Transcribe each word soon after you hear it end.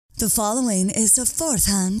The following is a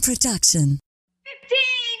fourth-hand production. 15,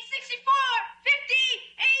 64, 50,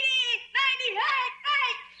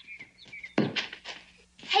 80, 90, hey!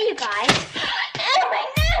 Hey, you guys. Oh, my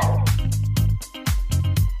no!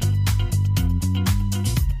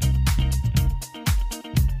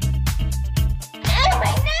 Oh,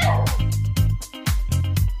 my no!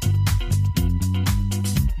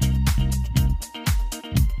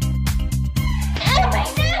 Oh, my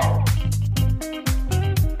no!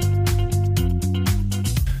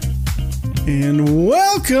 And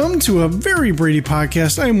welcome to a very Brady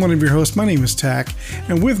podcast. I am one of your hosts. My name is Tack.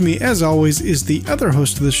 And with me, as always, is the other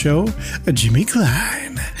host of the show, Jimmy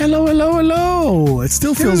Klein. Hello, hello, hello. It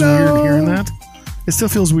still feels weird hearing that. It still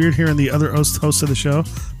feels weird hearing the other host of the show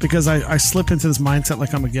because I slip into this mindset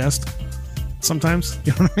like I'm a guest sometimes.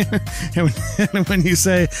 You know what I mean? And when you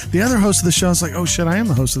say the other host of the show, it's like, oh shit, I am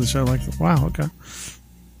the host of the show. Like, wow, okay.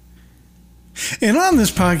 And on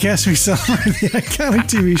this podcast, we celebrate the iconic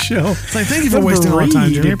TV show. It's like, thank you for wasting our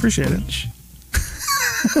time, Jimmy. I appreciate it.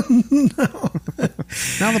 No.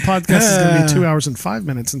 Now the podcast is going to be 2 hours and 5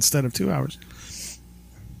 minutes instead of 2 hours.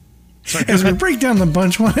 Sorry, as we break down the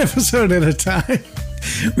bunch one episode at a time,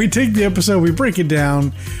 we take the episode, we break it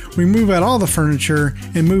down, we move out all the furniture,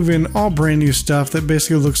 and move in all brand new stuff that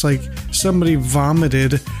basically looks like somebody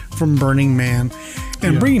vomited from Burning Man,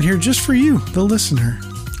 and bring it here just for you, the listener.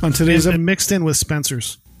 On today's and mixed in with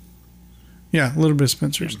Spencer's. Yeah, a little bit of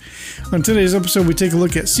Spencer's. On today's episode, we take a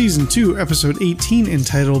look at Season 2, Episode 18,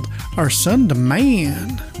 entitled Our Son to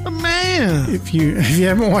Man. A man! If you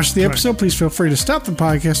haven't watched the episode, please feel free to stop the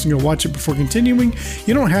podcast and go watch it before continuing.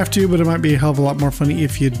 You don't have to, but it might be a hell of a lot more funny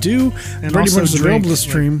if you do. And Brady also Bunch is available to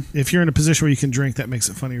stream. Like, if you're in a position where you can drink, that makes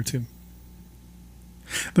it funnier too.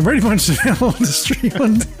 The Brady Bunch is available to stream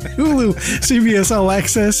on Hulu, CBS All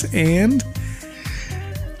Access, and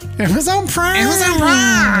Amazon Prime.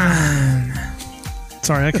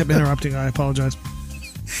 Sorry, I kept interrupting. I apologize.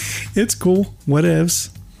 It's cool. Whatevs.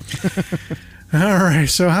 All right.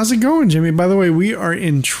 So how's it going, Jimmy? By the way, we are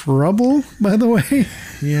in trouble, by the way.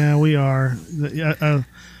 Yeah, we are.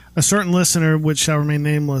 A certain listener, which shall remain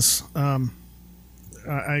nameless, I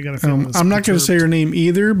got a feeling I'm not going to say her name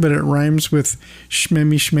either, but it rhymes with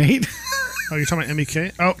Shmemmy Schmate. Oh, you're talking about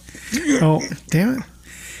MEK? Oh, damn it.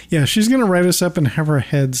 Yeah, she's going to write us up and have our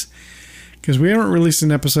heads because we haven't released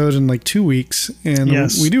an episode in like 2 weeks. And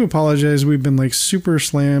we do apologize. We've been like super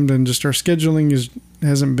slammed and just our scheduling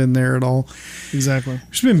hasn't been there at all. Exactly.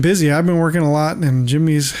 She's been busy. I've been working a lot and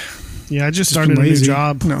Jimmy's. Yeah, I just started a new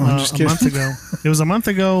job a month ago. It was a month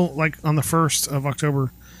ago, like on the 1st of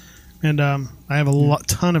October. And I have a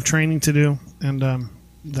ton of training to do. And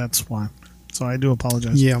that's why. So I do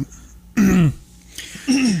apologize. Yeah.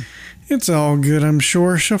 It's all good, I'm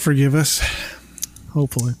sure. She'll forgive us.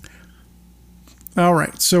 Hopefully. All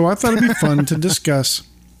right. So I thought it'd be fun to discuss.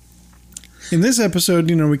 In this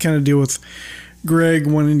episode, we kind of deal with Greg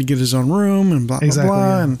wanting to get his own room and blah, blah, blah.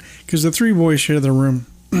 Yeah. And because the three boys share their room.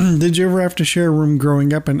 Did you ever have to share a room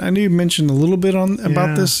growing up? And I know you mentioned a little bit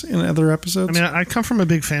about this in other episodes. I mean, I come from a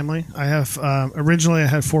big family. I have, originally I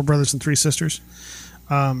had 4 brothers and 3 sisters.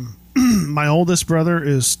 My oldest brother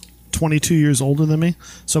is 22 years older than me.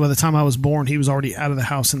 So by the time I was born, he was already out of the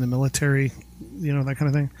house in the military, that kind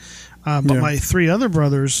of thing. But my 3 other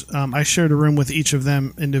brothers, I shared a room with each of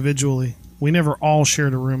them individually. We never all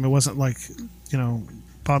shared a room. It wasn't like,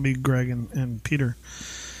 Bobby, Greg, and Peter.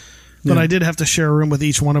 But I did have to share a room with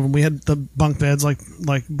each one of them. We had the bunk beds like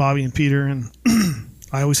Bobby and Peter, and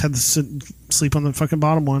I always had to sleep on the fucking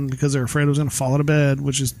bottom one because they were afraid I was going to fall out of bed,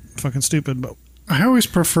 which is fucking stupid, but I always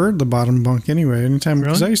preferred the bottom bunk anyway. Anytime,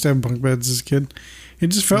 because I used to have bunk beds as a kid. It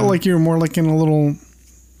just felt like you were more like in a little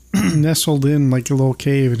nestled in, like a little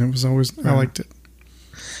cave, and it was always I liked it.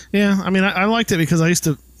 Yeah, I mean, I liked it because I used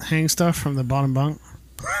to hang stuff from the bottom bunk.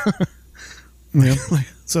 Yeah,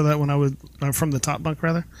 so that when I would from the top bunk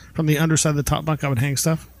from the underside of the top bunk, I would hang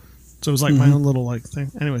stuff. So it was like my own little like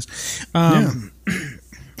thing. Anyways, but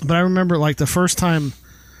I remember like the first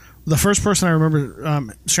person I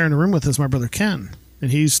remember sharing a room with is my brother Ken, and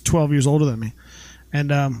he's 12 years older than me.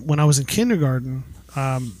 And when I was in kindergarten,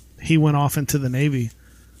 he went off into the Navy,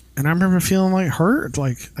 and I remember feeling like hurt,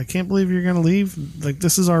 like I can't believe you're going to leave. Like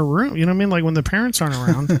this is our room, you know what I mean? Like when the parents aren't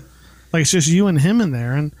around, like it's just you and him in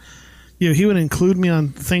there, and he would include me on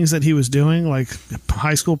things that he was doing, like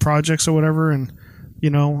high school projects or whatever, and. I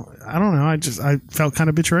don't know. I felt kind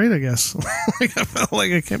of betrayed, I guess. Like I felt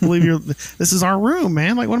like I can't believe this is our room,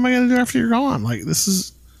 man. Like, what am I going to do after you're gone? Like, this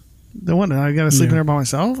is the one. I got to sleep in there by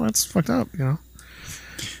myself. That's fucked up,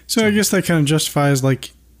 So I guess that kind of justifies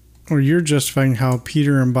or you're justifying how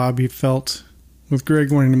Peter and Bobby felt with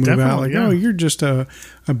Greg wanting to move Definitely, out. Like, yeah. oh, you're just a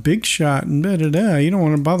big shot and da-da-da. You don't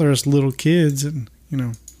want to bother us little kids. And,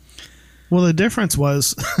 Well, the difference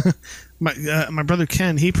was my brother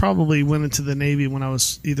Ken, he probably went into the Navy when I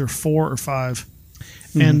was either 4 or 5.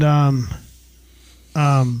 Mm-hmm.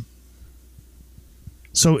 And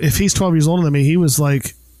so if he's 12 years older than me, he was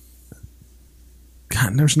like,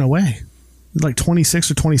 God, there's no way. Like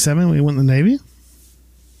 26 or 27 when he went in the Navy?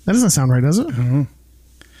 That doesn't sound right, does it? I don't know.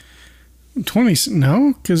 20,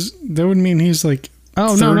 no, because that would mean he's like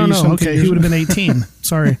Oh, no. Okay, he would have been 18.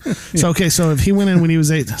 Sorry. Yeah. So if he went in when he was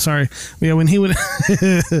 8, sorry. Yeah, when he went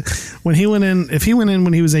when he went in, if he went in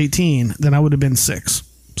when he was 18, then I would have been 6.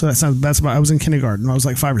 So that's about, I was in kindergarten. I was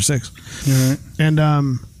like 5 or 6. Right. And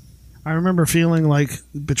I remember feeling like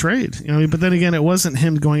betrayed, but then again, it wasn't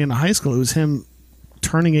him going into high school. It was him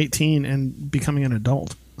turning 18 and becoming an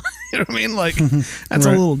adult. You know what I mean? Like, that's right. a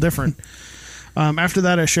little different. After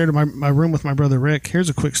that, I shared my room with my brother Rick. Here's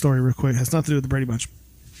a quick story real quick. It has nothing to do with the Brady Bunch.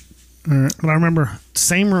 All right. But I remember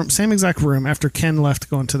same room, same exact room after Ken left to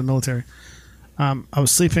go into the military. I was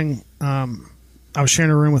sleeping. I was sharing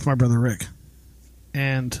a room with my brother Rick.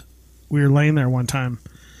 And we were laying there one time.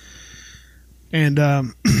 And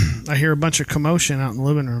I hear a bunch of commotion out in the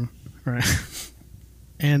living room. Right.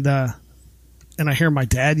 And I hear my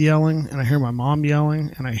dad yelling, and I hear my mom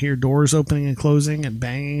yelling, and I hear doors opening and closing and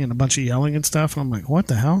banging and a bunch of yelling and stuff. And I'm like, what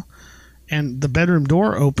the hell? And the bedroom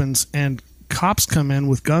door opens, and cops come in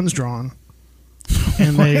with guns drawn,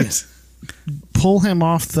 and they pull him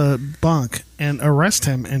off the bunk and arrest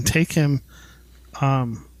him and take him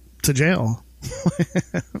to jail.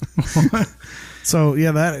 So,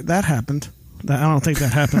 yeah, that happened. I don't think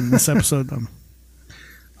that happened in this episode.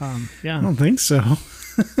 Yeah. I don't think so.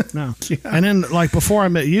 No. Yeah. And then, like, before I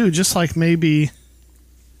met you, just like maybe,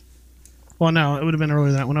 well, no, it would have been earlier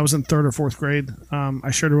than that. When I was in 3rd or 4th grade,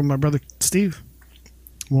 I shared it with my brother Steve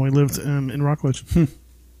when we lived in Rockledge.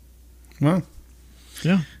 Well,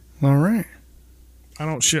 yeah. All right. I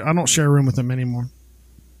don't share a room with him anymore.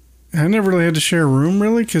 I never really had to share a room,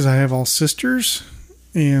 really, because I have all sisters,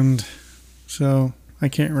 and so I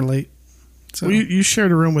can't relate. So. Well, you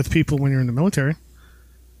shared a room with people when you were in the military.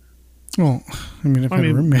 Well, I mean, I've had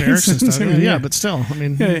roommates and stuff. Yeah, but still, I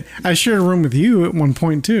mean, yeah, I shared a room with you at one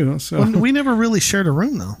point too. So we never really shared a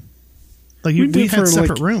room though. Like we had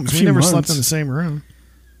separate rooms. We never slept in the same room.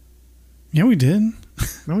 Yeah, we did.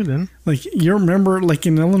 No, we didn't. Like you remember, like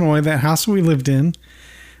in Illinois, that house we lived in.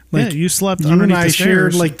 Like, yeah, you slept. You underneath and I the stairs.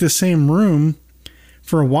 shared like the same room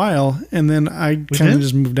for a while, and then I kind of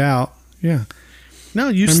just moved out. Yeah. No,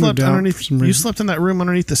 you slept underneath. You slept in that room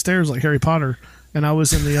underneath the stairs like Harry Potter. And I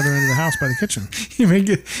was in the other end of the house by the kitchen. You make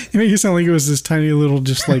it sound like it was this tiny little,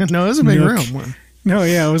 just like no, it was a big room. No,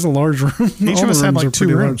 yeah, it was a large room. Each of us had like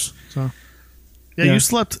 2 rooms. So yeah,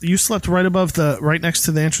 you slept right above right next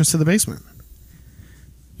to the entrance to the basement.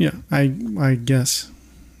 Yeah, I guess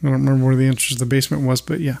I don't remember where the entrance to the basement was,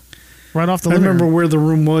 but yeah, right off the. I remember room. where the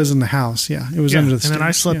room was in the house. Yeah, it was under the stairs. And then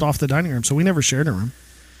I slept off the dining room, so we never shared a room.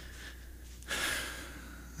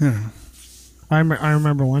 I don't know. I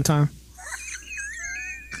remember one time.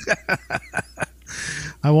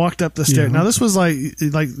 I walked up the stairs. Yeah. Now this was like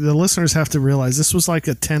the listeners have to realize this was like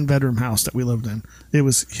a 10-bedroom house that we lived in.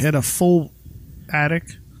 It had a full attic,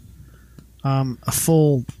 a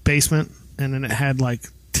full basement, and then it had like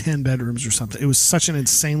 10 bedrooms or something. It was such an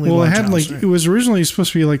insanely large it had house, like right? It was originally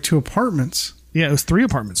supposed to be like 2 apartments. Yeah, it was 3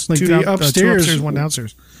 apartments. Like 2 the upstairs, 2 upstairs, 1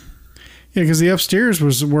 downstairs. Yeah, because the upstairs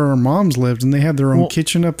was where our moms lived, and they had their own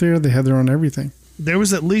kitchen up there. They had their own everything. There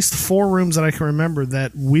was at least 4 rooms that I can remember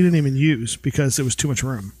that we didn't even use because it was too much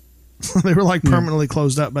room. They were like permanently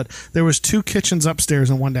closed up, but there was 2 kitchens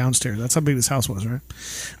upstairs and 1 downstairs. That's how big this house was, right?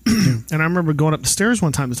 And I remember going up the stairs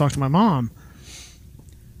one time to talk to my mom,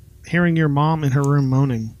 hearing your mom in her room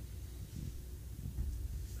moaning.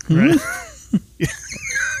 Right?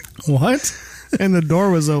 What? And the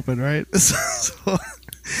door was open, right? So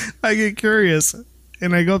I get curious,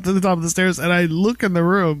 and I go up to the top of the stairs, and I look in the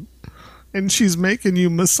room, and she's making you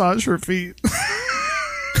massage her feet.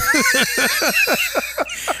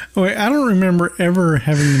 Wait, I don't remember ever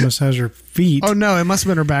having to massage her feet. Oh, no, it must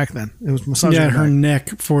have been her back then. It was massaging her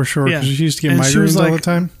neck for sure, because she used to get migraines all the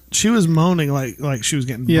time. She was moaning like she was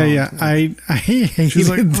getting Yeah, bombed. yeah. I hated She's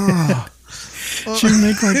like, that. She'd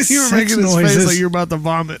make like you were sex making this noises. face like you're about to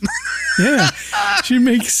vomit. Yeah. She'd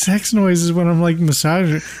make sex noises when I'm like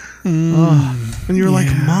massaging. And you were like,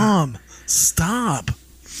 Mom, stop.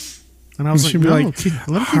 And I was like, she'd be no, like, let it keep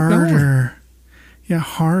going. harder. Yeah,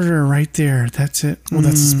 harder right there. That's it. Oh,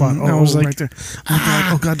 that's the spot. Oh, I was like, right there.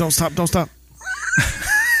 Oh, God, don't stop.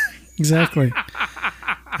 Exactly.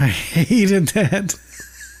 I hated that.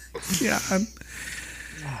 Yeah.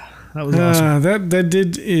 That was awesome. That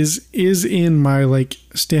is in my like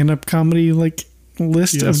stand-up comedy like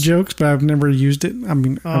list of jokes, but I've never used it. I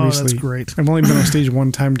mean, obviously, that's great. I've only been on stage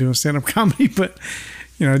one time doing stand-up comedy, but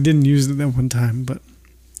I didn't use it that one time, but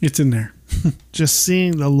it's in there. Just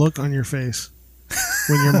seeing the look on your face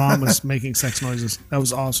when your mom was making sex noises. That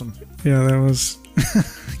was awesome. Yeah, that was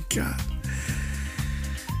God.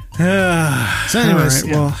 So anyways, all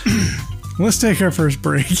right, well, let's take our first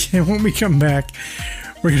break, and when we come back,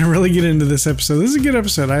 we're going to really get into this episode. This is a good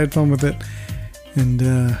episode. I had fun with it, and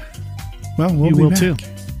we'll you be will back. too.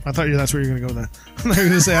 I thought that's where you're going to go with that. I thought you were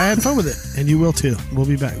going to say I had fun with it, and you will too. We'll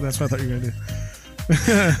be back. That's what I thought you were going to do.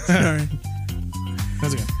 All right,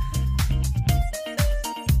 how's it going?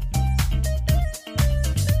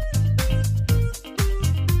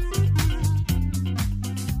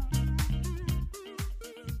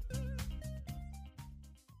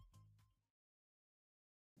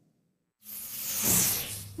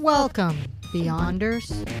 Welcome, Beyonders.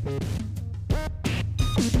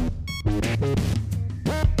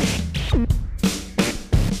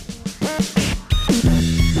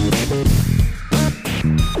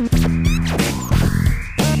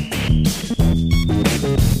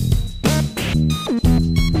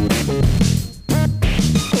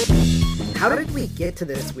 How did we get to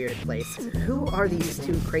this weird place? Who are these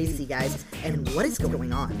two crazy guys, and what is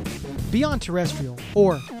going on? Beyond Terrestrial,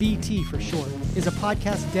 or BT for short, is a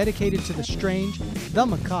podcast dedicated to the strange, the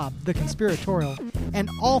macabre, the conspiratorial, and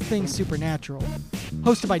all things supernatural.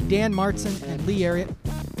 Hosted by Dan Martson and Lee Ariett,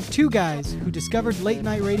 two guys who discovered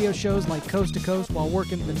late-night radio shows like Coast to Coast while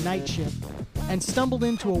working the night shift, and stumbled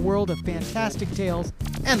into a world of fantastic tales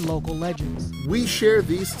and local legends. We share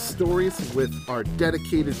these stories with our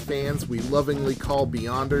dedicated fans we lovingly call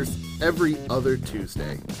Beyonders every other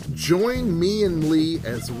Tuesday. Join me and Lee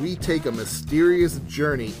as we take a mysterious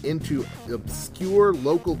journey into obscure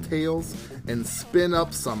local tales and spin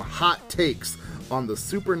up some hot takes on the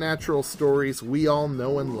supernatural stories we all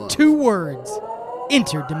know and love. 2 words: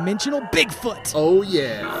 interdimensional Bigfoot. Oh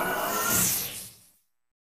yeah.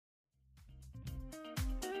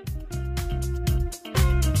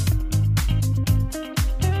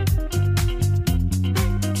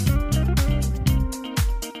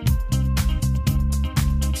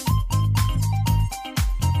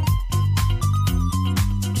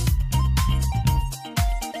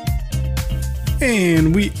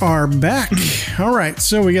 and we are back. All right,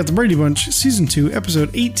 so we got the Brady Bunch Season 2, Episode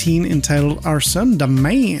 18, entitled Our Son the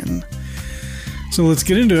Man. So let's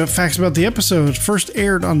get into it. Facts about the episode. First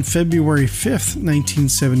aired on February 5th,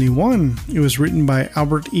 1971. It was written by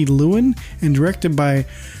Albert E. Lewin and directed by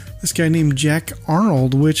this guy named Jack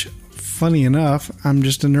Arnold, which, funny enough, I'm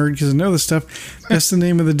just a nerd because I know this stuff. That's the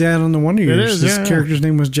name of the dad on the Wonder Years. His character's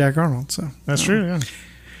name was Jack Arnold. So that's true, yeah.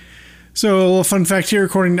 So, a little fun fact here,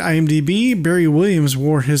 according to IMDb, Barry Williams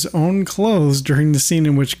wore his own clothes during the scene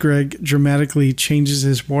in which Greg dramatically changes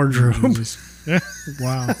his wardrobe. Yeah.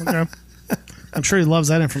 Wow. Okay. I'm sure he loves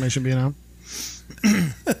that information being out.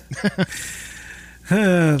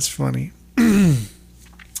 That's funny. All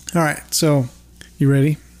right, so, you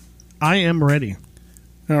ready? I am ready.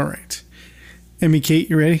 All right. Emmy Kate,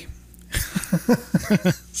 you ready?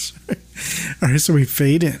 Sorry. All right, so we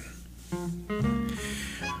fade in.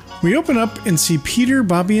 We open up and see Peter,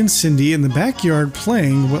 Bobby, and Cindy in the backyard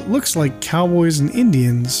playing what looks like cowboys and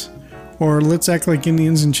Indians, or let's act like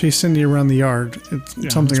Indians and chase Cindy around the yard.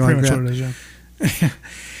 It's something like that. What it is, yeah.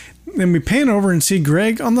 Then we pan over and see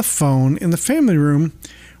Greg on the phone in the family room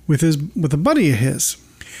with a buddy of his.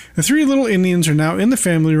 The three little Indians are now in the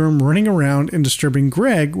family room running around and disturbing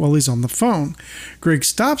Greg while he's on the phone. Greg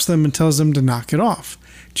stops them and tells them to knock it off.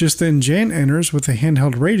 Just then, Jan enters with a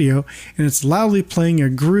handheld radio, and it's loudly playing a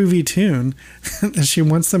groovy tune that she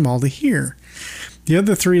wants them all to hear. The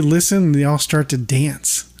other three listen, and they all start to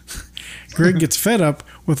dance. Greg gets fed up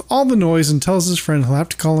with all the noise and tells his friend he'll have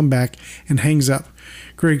to call him back, and hangs up.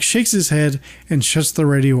 Greg shakes his head and shuts the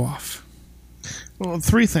radio off. Well,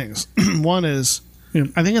 3 things. One is,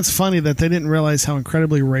 I think it's funny that they didn't realize how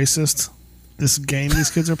incredibly racist this game these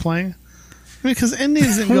kids are playing. I mean, because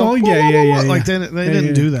Indians didn't go, yeah. Like, they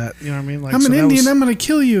didn't do that. You know what I mean? Like, I'm an Indian, I'm going to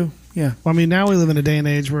kill you. Yeah. Well, I mean, now we live in a day and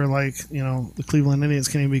age where, like, the Cleveland Indians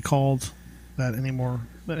can't even be called that anymore.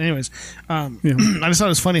 But anyways, I just thought it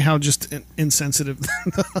was funny how just insensitive.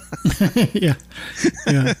 Yeah.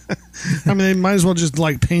 I mean, they might as well just,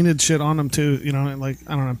 like, painted shit on them, too. Like,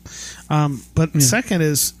 I don't know. But second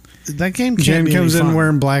is, that game can't be Jen comes any fun. in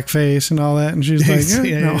wearing blackface and all that, and she's like,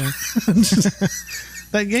 no.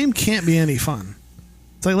 That game can't be any fun.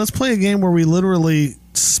 It's like, let's play a game where we literally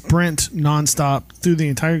sprint nonstop through the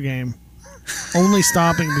entire game, only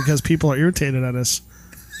stopping because people are irritated at us.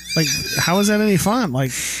 Like, how is that any fun? Like,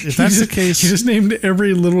 if that's the case, he just named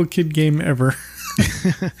every little kid game ever.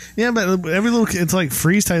 Yeah, but every little kid, it's like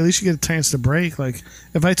freeze tag. At least you get a chance to break. Like,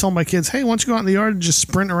 if I told my kids, "Hey, why don't you go out in the yard and just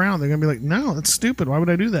sprint around?" They're gonna be like, "No, that's stupid. Why would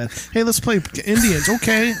I do that?" "Hey, let's play Indians."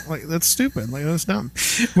 "Okay." Like, that's stupid. Like, that's dumb.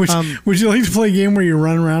 Would you like to play a game where you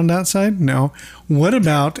run around outside? No. What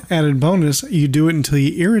about, added bonus, you do it until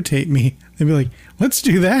you irritate me? They'd be like, let's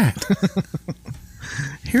do that.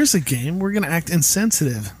 Here's a game. We're gonna act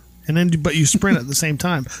insensitive, and then but you sprint at the same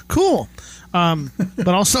time. Cool. But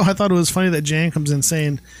also, I thought it was funny that Jan comes in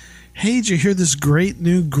saying, "Hey, did you hear this great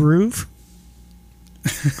new groove?"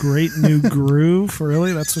 Great new groove?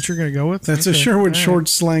 Really? That's what you're going to go with? That's a Sherwood Short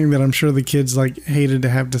slang that I'm sure the kids like hated to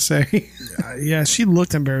have to say. Yeah, she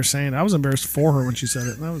looked embarrassed saying it. I was embarrassed for her when she said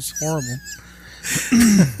it. That was horrible.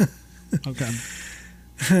 Okay.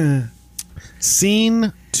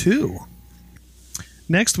 Scene 2.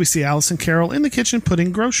 Next, we see Alice and Carol in the kitchen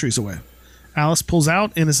putting groceries away. Alice pulls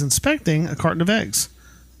out and is inspecting a carton of eggs.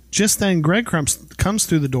 Just then, Greg comes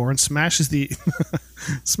through the door and smashes the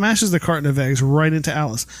carton of eggs right into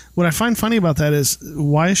Alice. What I find funny about that is,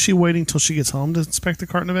 why is she waiting till she gets home to inspect the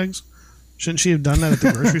carton of eggs? Shouldn't she have done that at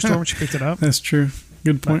the grocery store when she picked it up? That's true.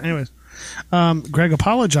 Good point. But anyways, Greg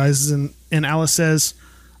apologizes and Alice says,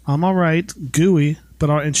 "I'm all right, gooey,"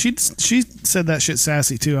 and she said that shit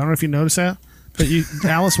sassy too. I don't know if you noticed that. But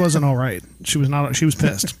Alice wasn't all right. She was not. She was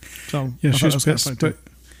pissed. So yeah, she was pissed. But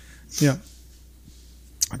yeah.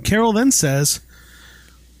 Carol then says,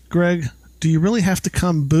 "Greg, do you really have to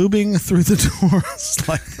come boobing through the doors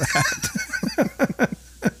like that?"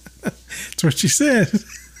 That's what she said.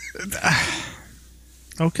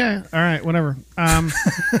 Okay. All right. Whatever.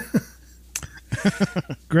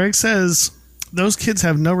 Greg says, "Those kids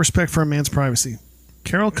have no respect for a man's privacy."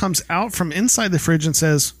 Carol comes out from inside the fridge and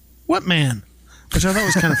says, "What man?" Which I thought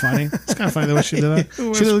was kind of funny. It's kind of funny the way she did that.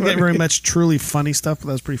 She didn't get very much truly funny stuff, but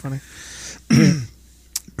that was pretty funny.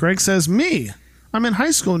 Greg says, "Me. I'm in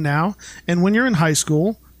high school now, and when you're in high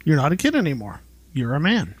school, you're not a kid anymore. You're a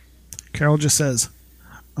man." Carol just says,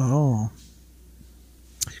 "Oh."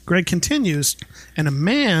 Greg continues, "And a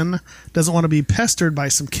man doesn't want to be pestered by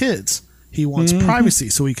some kids. He wants privacy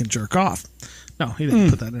so he can jerk off." No, he didn't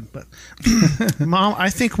put that in, but Mom, I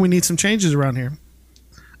think we need some changes around here.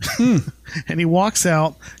 And he walks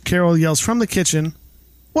out. Carol yells from the kitchen,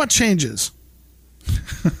 "What changes?"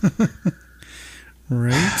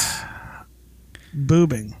 Right.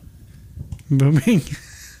 Boobing. Boobing.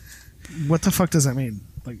 What the fuck does that mean?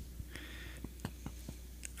 Like,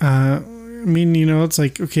 I mean, you know, it's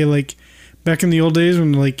like, okay, like back in the old days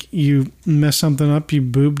when like you mess something up, you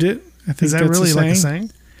boobed it. I think is that really like a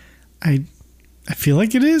saying? I feel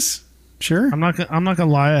like it is. Sure. I'm not gonna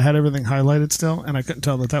lie. I had everything highlighted still, and I couldn't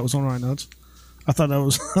tell that was one of my notes. I thought that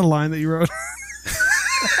was a line that you wrote.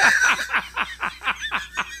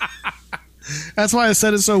 That's why I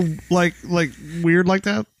said it so like weird like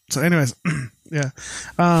that. So, anyways, yeah.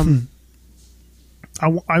 I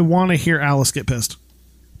want to hear Alice get pissed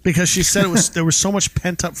because she said there was so much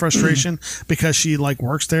pent up frustration because she like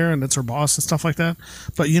works there and it's her boss and stuff like that.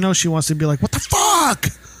 But you know, she wants to be like, "What the fuck?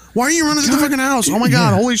 Why are you running to the fucking house? Oh my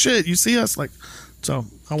god, holy shit, you see us?" Like, so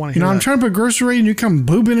I want to hear that. I'm trying to put grocery and you come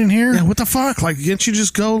boobing in here. Yeah, what the fuck? Like, can't you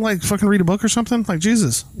just go like fucking read a book or something? Like,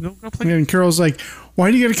 Jesus. Go play. Yeah, and Carol's like,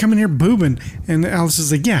 "Why do you got to come in here boobing?" And Alice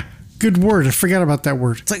is like, "Yeah, good word. I forgot about that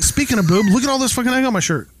word." It's like, speaking of boob, look at all this fucking egg on my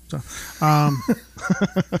shirt. So,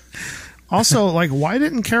 also, like, why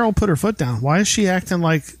didn't Carol put her foot down? Why is she acting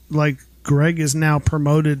like Greg is now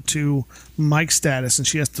promoted to Mike status and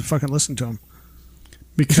she has to fucking listen to him?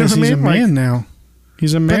 Because he's a man now.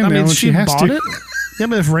 He's a man now, and she has to. It? Yeah,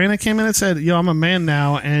 but if Raina came in and said, "Yo, I'm a man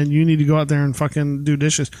now, and you need to go out there and fucking do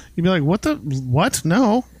dishes," you'd be like, "What?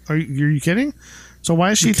 No, are you kidding?" So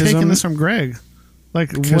why is she taking this from Greg?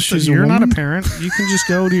 Like, you're not a parent. You can just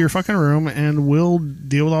go to your fucking room, and we'll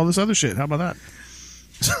deal with all this other shit. How about that?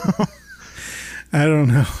 So, I don't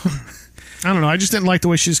know. I don't know. I just didn't like the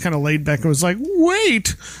way she just kind of laid back and was like,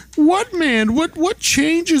 "Wait, what man? What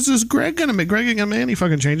changes is Greg gonna make? Greg ain't gonna make any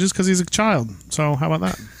fucking changes because he's a child. So how about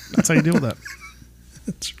that? That's how you deal with that."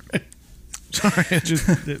 That's right. Sorry,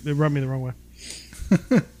 it rubbed me the wrong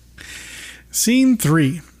way. Scene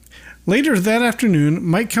 3. Later that afternoon,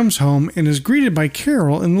 Mike comes home and is greeted by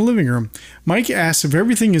Carol in the living room. Mike asks if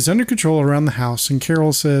everything is under control around the house, and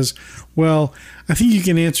Carol says, "Well, I think you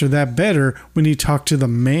can answer that better when you talk to the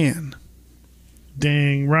man."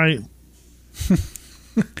 Dang right.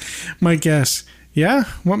 Mike asks, "Yeah?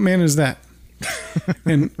 What man is that?"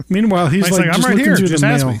 And meanwhile, he's Mike's like "I'm just right looking here. through Just the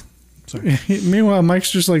ask mail. me." Sorry. Meanwhile,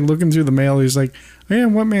 Mike's just like looking through the mail. He's like, "Oh yeah,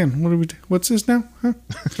 what man? What do we? What's this now? Huh?"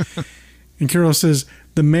 And Carol says,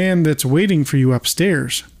 the man that's waiting for you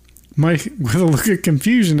upstairs. Mike, with a look of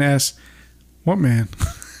confusion, asks, what man?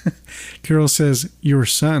 Carol says, your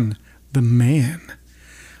son, the man.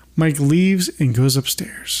 Mike leaves and goes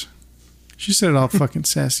upstairs. She said it all fucking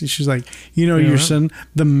sassy. She's like, your son,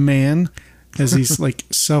 the man, as he's like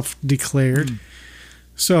self-declared.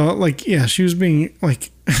 So, like, yeah, she was being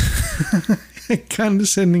like a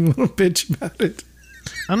condescending little bitch about it.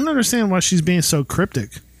 I don't understand why she's being so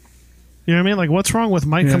cryptic. You know what I mean? Like, what's wrong with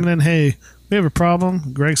Mike coming in? Hey, we have a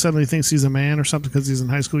problem. Greg suddenly thinks he's a man or something because he's in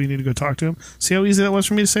high school. You need to go talk to him. See how easy that was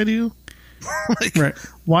for me to say to you? Like, right.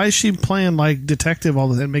 Why is she playing like detective all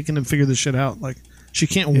the time, making him figure this shit out? Like, she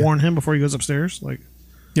can't warn him before he goes upstairs. Like,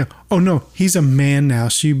 yeah. Oh no, he's a man now,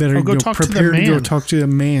 so you better go talk to the man. Go talk to the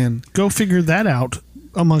man. Go figure that out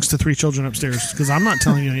amongst the 3 children upstairs, because I'm not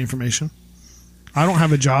telling you any information. I don't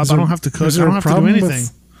have a job. I don't have to cook. I don't have to do anything.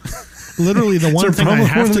 Literally, the one thing I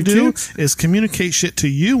have to do is communicate shit to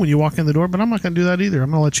you when you walk in the door, but I'm not going to do that either. I'm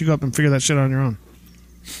going to let you go up and figure that shit out on your own.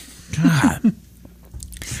 God.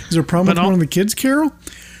 Is there a problem with one of the kids, Carol?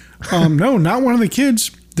 No, not one of the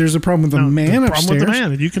kids. There's a problem with the man upstairs. Problem with the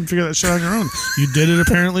man, and you can figure that shit out on your own. You did it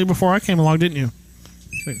apparently before I came along, didn't you?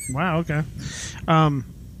 Like, wow, okay.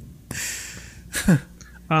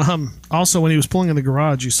 Also, when he was pulling in the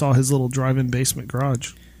garage, you saw his little drive-in basement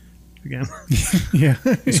garage. Again. Yeah.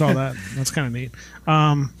 You saw that. That's kind of neat.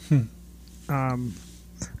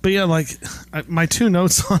 But yeah, like, my 2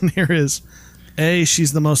 notes on here is, A,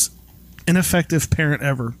 she's the most ineffective parent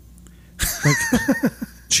ever. Like,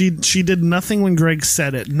 she did nothing when Greg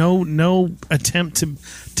said it. No attempt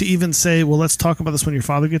to even say, well, let's talk about this when your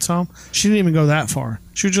father gets home. She didn't even go that far.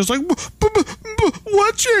 She was just like,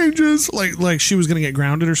 what changes? Like she was going to get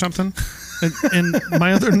grounded or something. And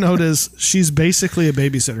my other note is, she's basically a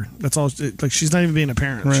babysitter. That's all. Like, she's not even being a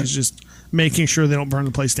parent. Right. She's just making sure they don't burn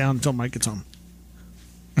the place down until Mike gets home.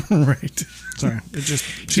 Right. Sorry. It just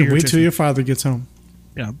wait till your father gets home.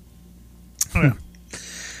 Yeah. Oh, yeah.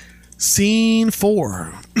 Scene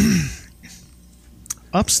 4.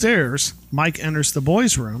 Upstairs, Mike enters the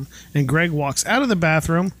boys' room, and Greg walks out of the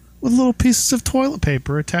bathroom with little pieces of toilet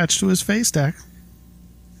paper attached to his face stack.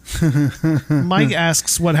 Mike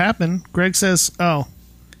asks what happened. Greg says, oh,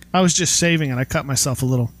 I was just shaving and I cut myself a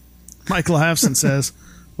little. Mike laughs and says,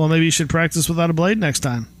 well, maybe you should practice without a blade next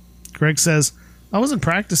time. Greg says, I wasn't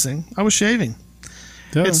practicing. I was shaving.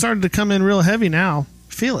 Duh. It started to come in real heavy now.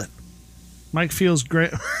 Feel it. Mike feels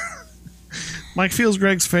great. Mike feels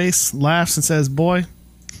Greg's face, laughs, and says, boy,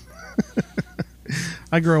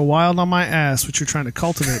 I grow wild on my ass, which you're trying to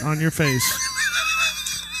cultivate on your face.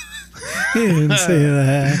 He didn't say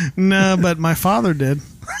that. No, but my father did.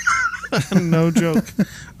 No joke.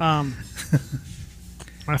 My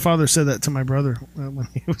father said that to my brother when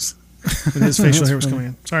his facial hair was coming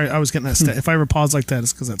in. Sorry, I was getting that if I ever pause like that,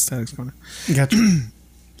 it's because that static's coming in. Gotcha.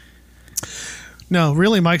 No,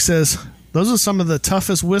 really, Mike says, those are some of the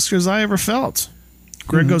toughest whiskers I ever felt.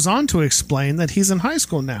 Greg goes on to explain that he's in high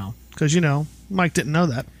school now, because, Mike didn't know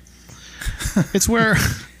that. It's where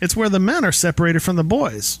the men are separated from the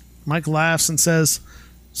boys. Mike laughs and says,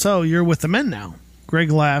 so you're with the men now.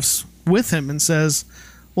 Greg laughs with him and says,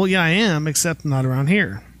 well, yeah, I am, except not around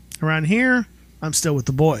here. Around here, I'm still with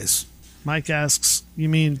the boys. Mike asks, you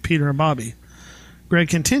mean Peter and Bobby? Greg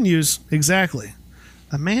continues, exactly.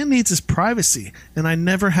 A man needs his privacy, and I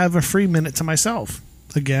never have a free minute to myself.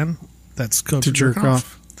 Again, that's code to jerk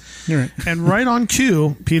off. You're right. And right on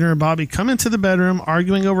cue, Peter and Bobby come into the bedroom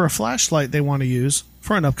arguing over a flashlight they want to use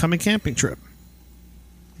for an upcoming camping trip.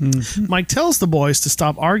 Mm-hmm. Mike tells the boys to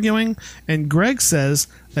stop arguing, and Greg says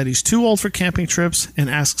that he's too old for camping trips and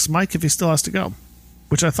asks Mike if he still has to go,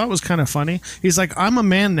 which I thought was kind of funny. He's like, I'm a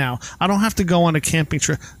man now. I don't have to go on a camping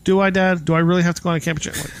trip. Do I, Dad? Do I really have to go on a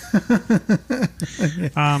camping trip?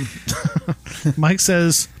 Mike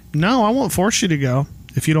says, no, I won't force you to go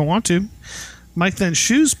if you don't want to. Mike then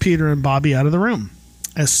shoos Peter and Bobby out of the room.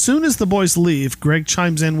 As soon as the boys leave, Greg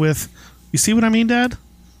chimes in with, you see what I mean, Dad?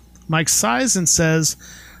 Mike sighs and says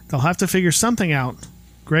they'll have to figure something out.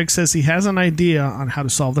 Greg says he has an idea on how to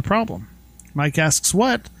solve the problem. Mike asks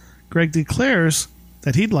what? Greg declares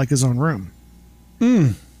that he'd like his own room.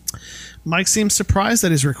 Mike seems surprised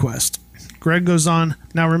at his request. Greg goes on,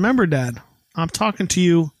 now remember, Dad, I'm talking to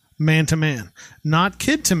you man to man. Not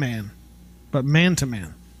kid to man, but man to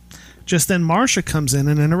man. Just then Marcia comes in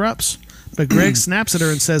and interrupts. But Greg snaps at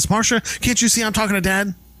her and says, Marcia, can't you see I'm talking to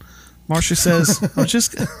Dad? Marcia says, I'm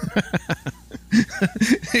just...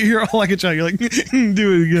 You're all like a child. You're like, do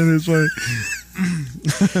it again. It's funny.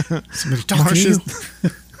 Somebody talk to you.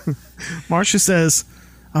 Marcia says,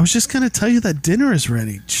 I was just going to tell you that dinner is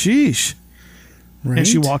ready. Sheesh. Right? And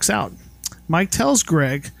she walks out. Mike tells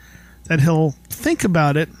Greg that he'll think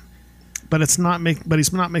about it, but he's not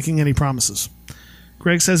making any promises.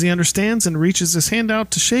 Greg says he understands and reaches his hand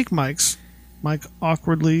out to shake Mike's. Mike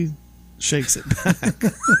awkwardly shakes it back.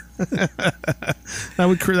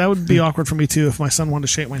 That would be awkward for me too if my son wanted to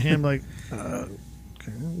shake my hand. Like,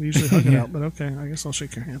 okay, we usually hug it out, but okay, I guess I'll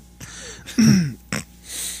shake your hand.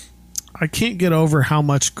 I can't get over how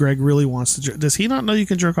much Greg really wants to. Does he not know you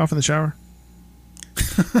can jerk off in the shower?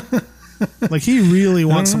 Like, he really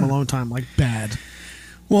wants some alone time, like bad.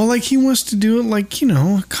 Well, like, he wants to do it, like,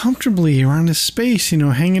 comfortably around his space,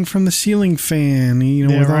 hanging from the ceiling fan,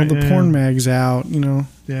 with all the porn mags out, Yeah,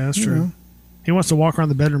 that's true. He wants to walk around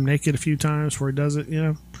the bedroom naked a few times before he does it,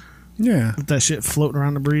 Yeah. With that shit floating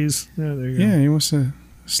around the breeze. Yeah, there you go. Yeah, he wants to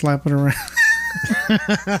slap it around.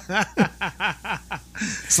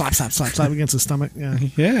 Slap against his stomach. Yeah.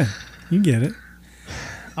 Yeah, you get it.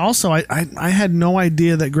 Also, I had no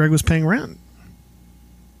idea that Greg was paying rent.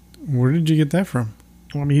 Where did you get that from?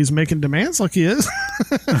 Well, I mean, he's making demands like he is.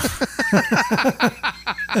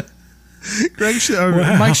 Mike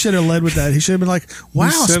should have led with that. He should have been like, "Wow,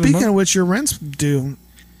 speaking of which, your rent's due.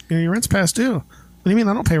 Your rent's past due. What do you mean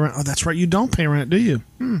I don't pay rent? Oh, that's right, you don't pay rent, do you?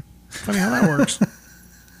 Funny how that works."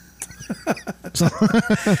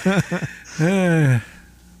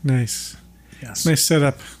 Nice. Yes. Nice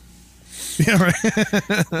setup. Yeah, right.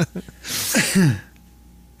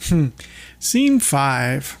 Scene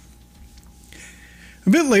 5. A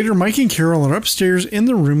bit later, Mike and Carol are upstairs in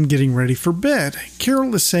the room getting ready for bed.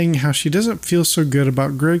 Carol is saying how she doesn't feel so good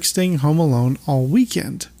about Greg staying home alone all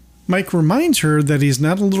weekend. Mike reminds her that he's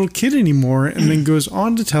not a little kid anymore and then goes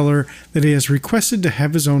on to tell her that he has requested to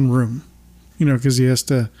have his own room. Because he has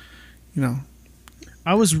to,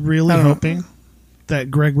 I was really hoping that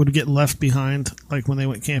Greg would get left behind, like when they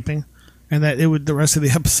went camping, and that the rest of the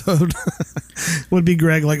episode would be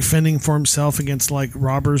Greg like fending for himself against like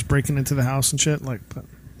robbers breaking into the house and shit. Like, but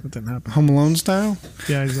that didn't happen. Home Alone style?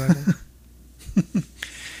 Yeah, exactly.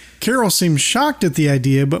 Carol seems shocked at the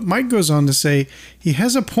idea, but Mike goes on to say he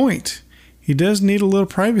has a point. He does need a little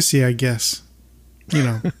privacy, I guess.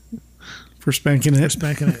 For spanking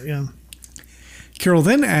it. Yeah. Carol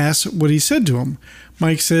then asks what he said to him.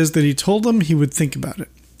 Mike says that he told him he would think about it.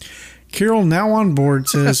 Carol, now on board,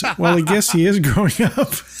 says, well, I guess he is growing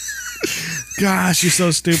up. Gosh, you're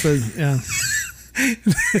so stupid. Yeah.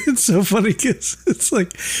 It's so funny because it's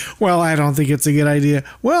like, well, I don't think it's a good idea.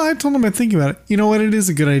 Well, I told him I'd think about it. You know what? It is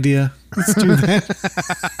a good idea. Let's do that.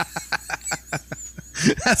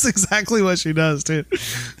 That's exactly what she does, too.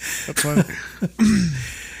 That's funny.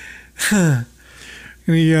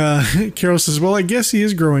 And Carol says, well, I guess he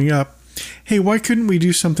is growing up. Hey, why couldn't we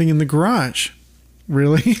do something in the garage?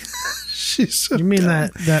 Really? She's so You mean dumb.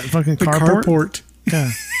 that fucking carport?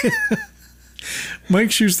 Yeah.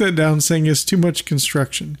 Mike shoots that down, saying it's too much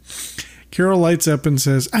construction. Carol lights up and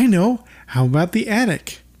says, I know. How about the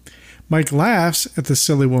attic? Mike laughs at the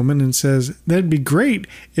silly woman and says, that'd be great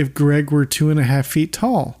if Greg were 2.5 feet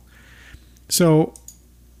tall. So,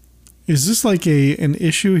 is this like an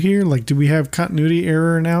issue here? Like, do we have continuity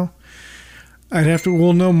error now?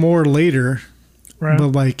 We'll know more later. Right.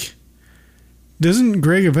 But like, doesn't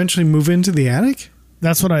Greg eventually move into the attic?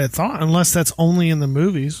 That's what I had thought, unless that's only in the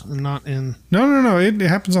movies and not in... No. It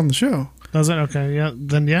happens on the show. Does it? Okay, yeah.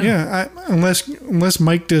 Then, yeah. Yeah, unless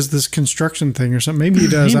Mike does this construction thing or something. Maybe he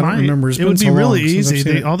does. I don't remember. It would be really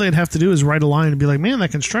easy. All they'd have to do is write a line and be like, man, that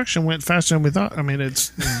construction went faster than we thought. I mean,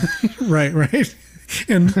 it's... Right.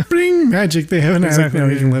 And bring magic. They have an attic now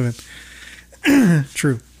you can live in.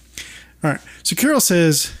 True. All right. So Carol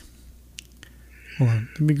says... Hold on.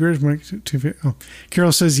 It'd be great if Mike...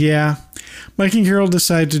 Carol says, yeah. Mike and Carol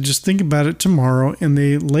decide to just think about it tomorrow, and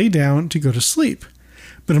they lay down to go to sleep.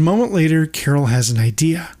 But a moment later, Carol has an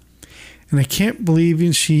idea. And I can't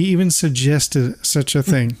believe she even suggested such a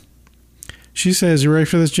thing. She says, you ready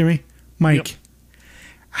for this, Jimmy? Mike, yep.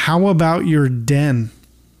 How about your den?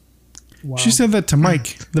 Wow. She said that to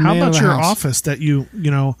Mike, the man of the house. How about your office that you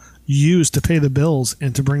use to pay the bills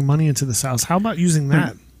and to bring money into this house? How about using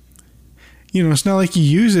that? It's not like you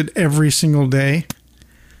use it every single day.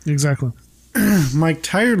 Exactly. Mike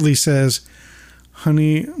tiredly says,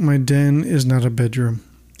 honey, my den is not a bedroom.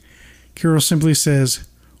 Carol simply says,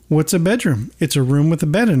 what's a bedroom? It's a room with a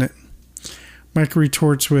bed in it. Mike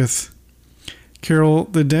retorts with, Carol,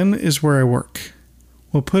 the den is where I work.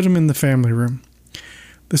 We'll put him in the family room.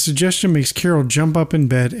 The suggestion makes Carol jump up in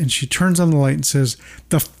bed, and she turns on the light and says,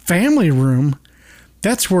 the family room?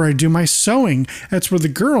 That's where I do my sewing. That's where the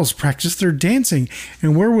girls practice their dancing.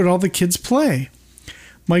 And where would all the kids play?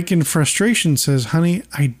 Mike, in frustration, says, honey,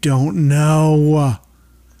 I don't know.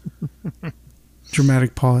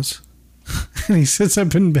 Dramatic pause. And he sits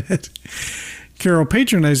up in bed. Carol,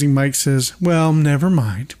 patronizing Mike, says, well, never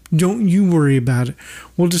mind. Don't you worry about it.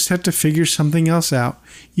 We'll just have to figure something else out.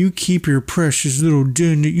 You keep your precious little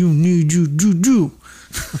den that you need you do.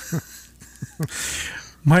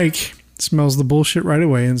 Mike smells the bullshit right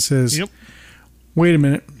away and says, Yep. Wait a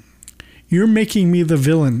minute. You're making me the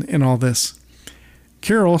villain in all this.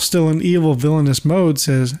 Carol, still in evil villainous mode,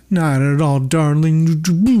 says, not at all, darling.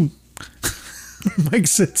 Mike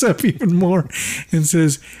sits up even more and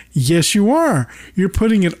says, yes, you are. You're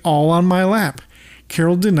putting it all on my lap.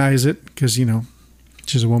 Carol denies it because,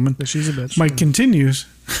 she's a woman. But she's a bitch. Mike continues,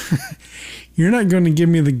 you're not going to give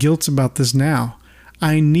me the guilt about this now.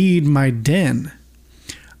 I need my den.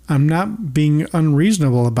 I'm not being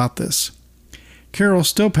unreasonable about this. Carol,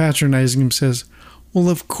 still patronizing him, says, well,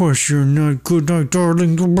 of course you're not good night,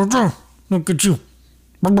 darling. Look at you.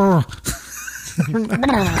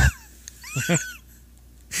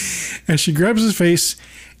 As she grabs his face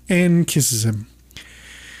and kisses him.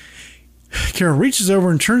 Carol reaches over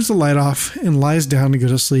and turns the light off and lies down to go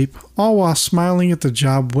to sleep, all while smiling at the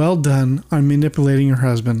job well done on manipulating her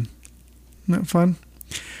husband. Isn't that fun?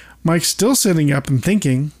 Mike's still sitting up and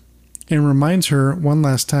thinking, and reminds her one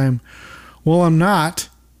last time, well, I'm not.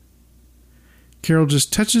 Carol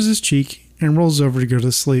just touches his cheek and rolls over to go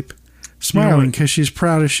to sleep, smiling because she's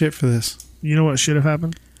proud as shit for this. You know what should have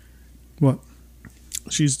happened? What?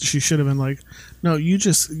 She should have been like, no, you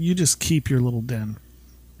just keep your little den.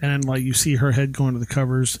 And then you see her head going to the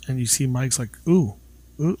covers and you see Mike's like, ooh,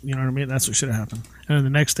 you know what I mean? That's what should have happened. And then the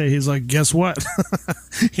next day he's like, guess what?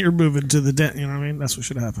 You're moving to the den. You know what I mean? That's what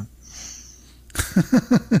should have happened.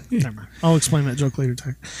 Never mind. I'll explain that joke later,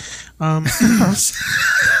 Tech. I'm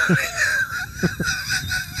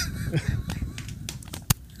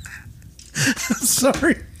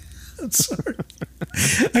sorry.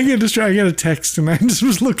 I got distracted. I got a text and I just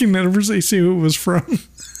was looking at it to see who it was from.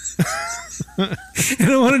 And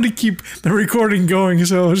I wanted to keep the recording going,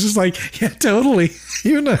 so I was just like, yeah, totally.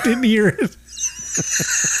 Even though I didn't hear it.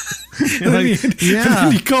 Then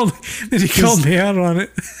he called me out on it.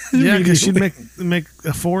 Yeah, because she'd make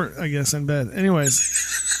a fort, I guess, in bed. Anyways.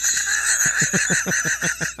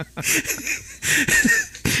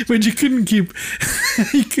 But you couldn't keep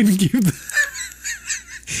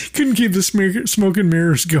the smoke and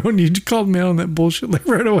mirrors going. You called me out on that bullshit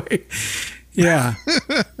right away. Yeah.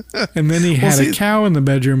 And then he had a cow in the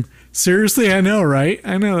bedroom. Seriously, I know, right?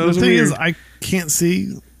 I know. The thing is, I can't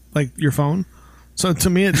see your phone. So to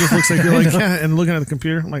me, it just looks like you're and looking at the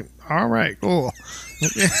computer. I'm like, all right, cool.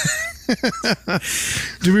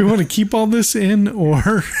 Do we want to keep all this in,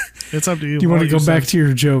 or it's up to you? Do you want to go back to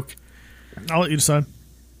your joke? I'll let you decide.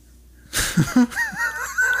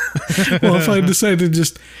 Well, if I decide to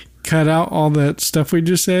just cut out all that stuff we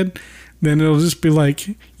just said, then it'll just be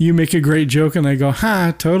like, you make a great joke and I go,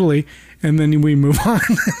 ha, totally. And then we move on.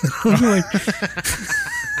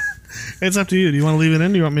 It's up to you. Do you want to leave it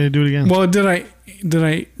in? Do you want me to do it again? Well, did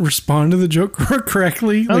I respond to the joke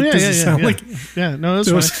correctly? Oh, does it sound like... Yeah, no,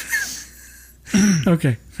 that's fine.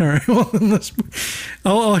 Okay. All right. Well,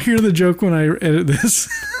 I'll hear the joke when I edit this.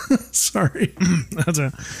 Sorry. That's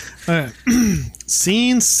all right.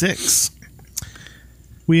 Scene 6.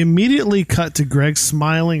 We immediately cut to Greg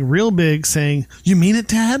smiling real big, saying, you mean it,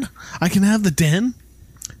 Dad? I can have the den?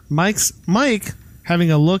 Mike,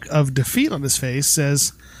 having a look of defeat on his face,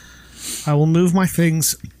 says, I will move my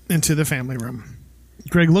things into the family room.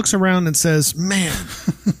 Greg looks around and says, man,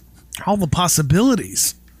 all the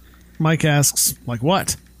possibilities. Mike asks, like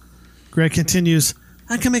what? Greg continues,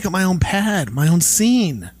 I can make up my own pad, my own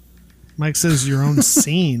scene. Mike says, your own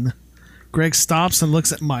scene? Greg stops and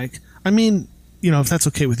looks at Mike. I mean, if that's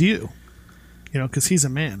okay with you. Because he's a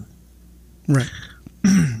man. Right.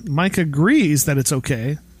 Mike agrees that it's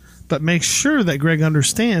okay, but makes sure that Greg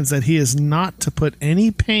understands that he is not to put any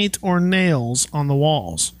paint or nails on the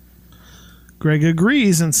walls. Greg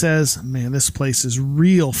agrees and says, man, this place is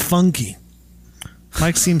real funky.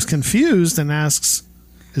 Mike seems confused and asks,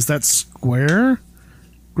 is that square?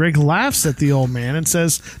 Greg laughs at the old man and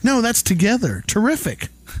says, no, that's together. Terrific.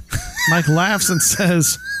 Mike laughs and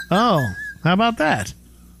says, oh, how about that?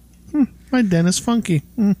 My den is funky.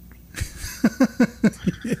 I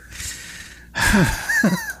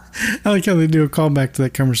like how they do a callback to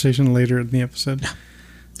that conversation later in the episode.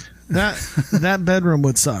 That bedroom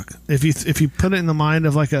would suck if you put it in the mind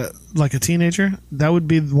of like a teenager. That would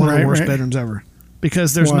be one of the worst bedrooms ever,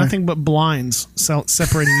 because there's nothing but blinds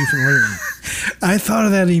separating you from the living room. I thought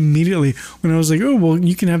of that immediately when I was like, oh well,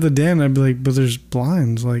 you can have the den. I'd be like, but there's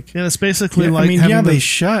blinds. Like, yeah, it's basically they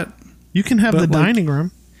shut. You can have the dining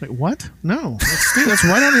room. Like, what? No. That's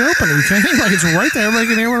right on the open. You can't, like, it's right there. Everybody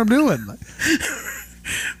can hear what I'm doing. Like,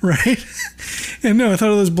 right? And no, I thought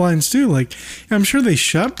of those blinds too. Like, I'm sure they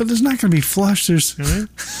shut, but there's not going to be flush. There's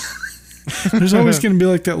always going to be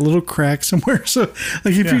like that little crack somewhere. So,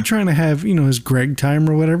 like, if you're trying to have, his Greg time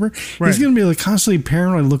or whatever, he's going to be like constantly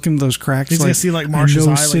paranoid looking at those cracks. He's going to see like Marsha's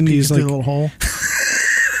eye, Cindy's like through the little hole.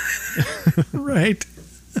 Right.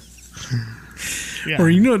 Yeah.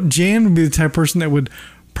 Or Jan would be the type of person that would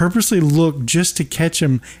purposely look just to catch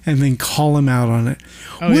him and then call him out on it.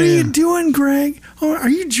 What are you doing, Greg? Oh, are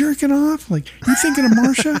you jerking off? Like, you thinking of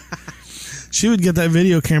Marsha? She would get that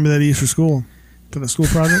video camera that he used for school, for the school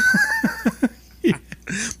project. Yeah.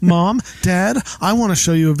 Mom, Dad, I want to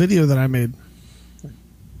show you a video that I made.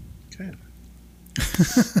 Okay.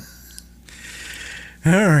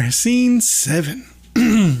 All right, scene 7.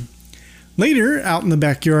 Later, out in the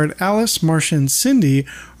backyard, Alice, Marsha, and Cindy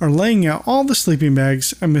are laying out all the sleeping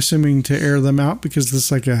bags, I'm assuming to air them out because this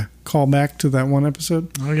is like a callback to that one episode.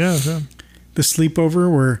 Oh, yeah. The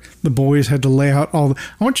sleepover where the boys had to lay out I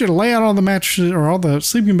want you to lay out all the mattresses or all the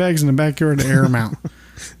sleeping bags in the backyard to air them out.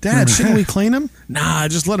 Dad, shouldn't we clean them? Nah,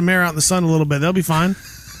 just let them air out in the sun a little bit. They'll be fine.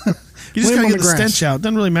 You just got to get the stench out.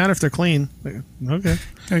 Doesn't really matter if they're clean. Okay.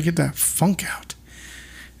 Got to get that funk out.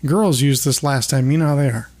 Girls used this last time. You know how they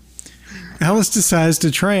are. Alice decides to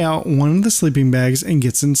try out one of the sleeping bags and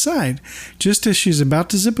gets inside. Just as she's about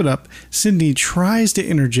to zip it up, Cindy tries to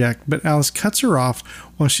interject, but Alice cuts her off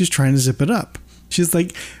while she's trying to zip it up. She's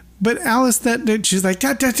like, but Alice, she's like,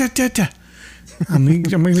 da, da, da, da, da. I'm going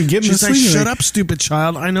to get in the sleeping bag. Shut up, stupid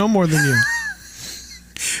child. I know more than you.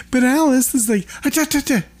 But Alice is like, da, da,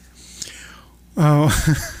 da. Oh.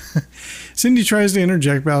 Cindy tries to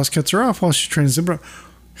interject, but Alice cuts her off while she's trying to zip it up.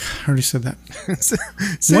 I already said that.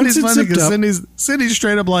 Cindy's funny because Cindy's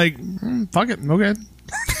straight up like, fuck it, okay.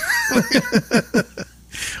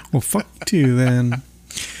 Well, fuck you too, then.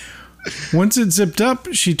 Once it's zipped up,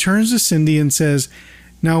 she turns to Cindy and says,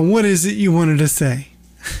 now what is it you wanted to say?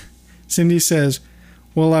 Cindy says,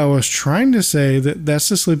 well, I was trying to say that's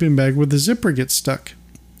the sleeping bag where the zipper gets stuck.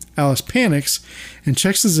 Alice panics and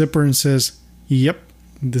checks the zipper and says, yep,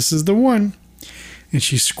 this is the one. And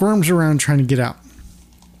she squirms around trying to get out.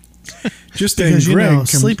 Just because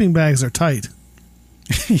sleeping bags are tight.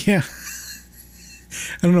 Yeah.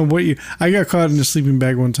 I don't know I got caught in a sleeping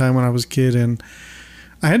bag one time when I was a kid, and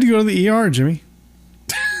I had to go to the ER, Jimmy.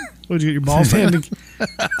 Would you get your balls? They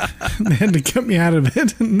had to cut me out of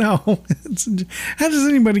it. No. How does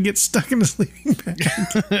anybody get stuck in a sleeping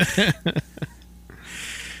bag?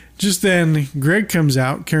 Just then, Greg comes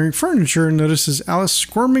out carrying furniture and notices Alice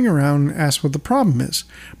squirming around and asks what the problem is.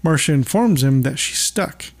 Marsha informs him that she's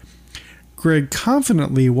stuck. Greg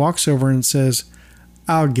confidently walks over and says,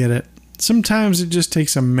 I'll get it. Sometimes it just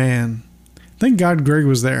takes a man. Thank God Greg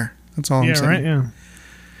was there. That's all I'm saying. Right, yeah.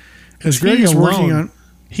 As Greg is working on...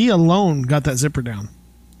 He alone got that zipper down.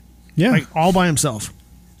 Yeah. Like, all by himself.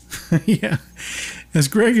 Yeah. As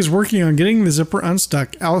Greg is working on getting the zipper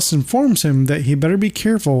unstuck, Alice informs him that he better be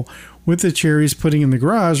careful with the chair he's putting in the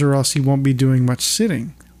garage or else he won't be doing much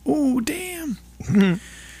sitting. Oh, damn.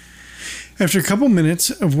 After a couple minutes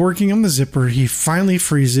of working on the zipper, he finally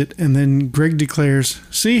frees it, and then Greg declares,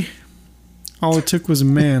 see? All it took was a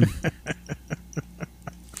man.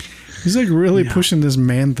 He's like really pushing this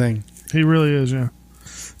man thing. He really is, yeah.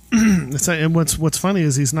 And what's funny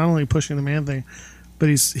is he's not only pushing the man thing, but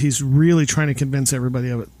he's really trying to convince everybody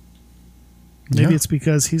of it. Maybe it's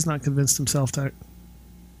because he's not convinced himself to.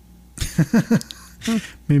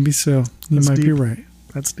 Maybe so. You might be right.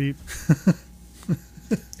 That's deep.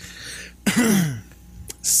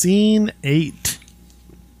 Scene 8.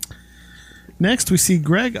 Next, we see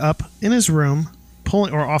Greg up in his room,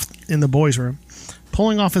 off in the boys' room,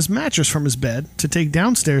 pulling off his mattress from his bed to take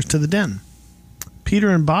downstairs to the den. Peter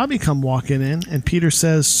and Bobby come walking in, and Peter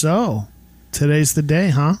says, so, today's the day,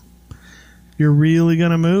 huh? You're really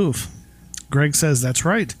going to move. Greg says, that's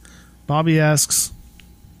right. Bobby asks,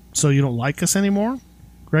 so you don't like us anymore?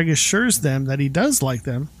 Greg assures them that he does like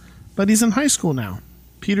them, but he's in high school now.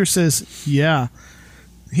 Peter says, yeah,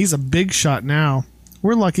 he's a big shot now.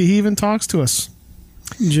 We're lucky he even talks to us.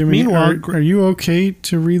 Jimmy, meanwhile, are you okay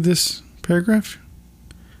to read this paragraph?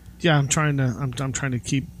 Yeah, I'm trying to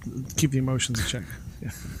keep the emotions in check.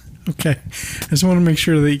 Yeah. Okay. I just want to make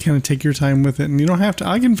sure that you kind of take your time with it, and you don't have to.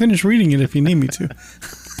 I can finish reading it if you need me to.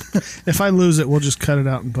 If I lose it, we'll just cut it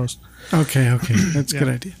out in post. Okay. That's a good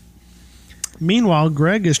idea. Meanwhile,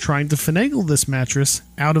 Greg is trying to finagle this mattress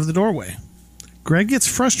out of the doorway. Greg gets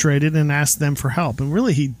frustrated and asks them for help, and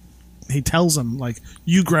really he tells them, like,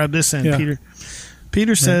 you grab this end, Peter.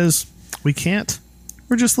 Peter says, we can't.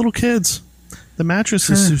 We're just little kids. The mattress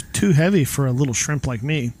is too heavy for a little shrimp like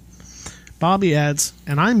me. Bobby adds,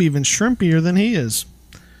 and I'm even shrimpier than he is.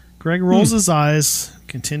 Greg rolls his eyes,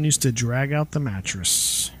 continues to drag out the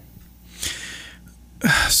mattress.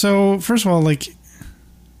 So, first of all, like...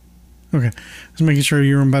 Okay. I was making sure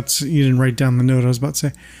you didn't write down the note I was about to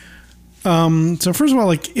say. So, first of all,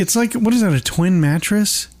 like, it's like, what is that, a twin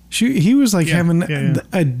mattress? He was like having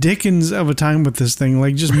a Dickens of a time with this thing,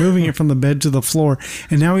 like just moving it from the bed to the floor.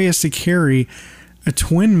 And now he has to carry a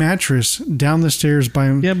twin mattress down the stairs by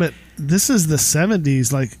him. Yeah, but this is the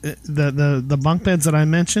 70s. Like the bunk beds that I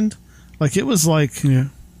mentioned, like it was like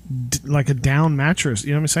like a down mattress.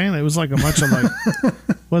 You know what I'm saying? It was like a bunch of like,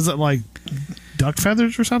 was it like duck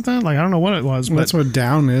feathers or something? Like I don't know what it was. Well, that's what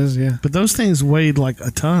down is, yeah. But those things weighed like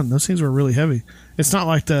a ton. Those things were really heavy. It's not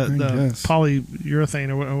like the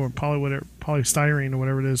polyurethane or polystyrene or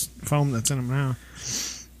whatever it is, foam that's in them now.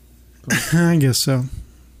 But, I guess so.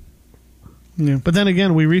 Yeah. But then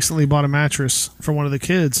again, we recently bought a mattress for one of the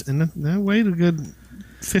kids, and that weighed a good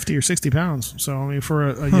 50 or 60 pounds. So, I mean, for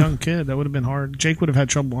a young kid, that would have been hard. Jake would have had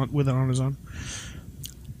trouble with it on his own.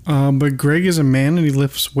 But Greg is a man and he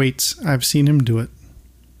lifts weights. I've seen him do it.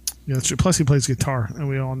 Yeah, that's true. Plus, he plays guitar, and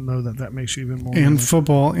we all know that makes you even more. And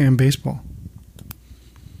football and baseball.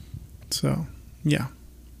 So, yeah.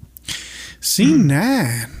 Scene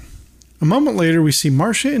 9. A moment later, we see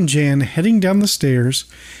Marcia and Jan heading down the stairs,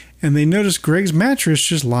 and they notice Greg's mattress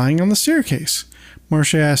just lying on the staircase.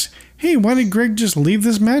 Marcia asks, "Hey, why did Greg just leave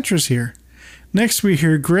this mattress here?" Next, we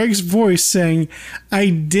hear Greg's voice saying, "I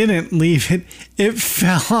didn't leave it. It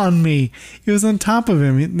fell on me." It was on top of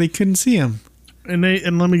him. They couldn't see him. And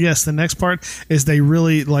let me guess, the next part is they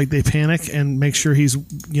really they panic and make sure he's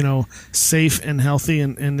safe and healthy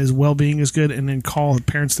and his well-being is good, and then call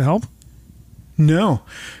parents to help. No.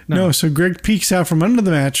 So Greg peeks out from under the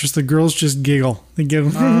mattress. The girls just giggle. They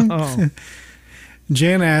giggle.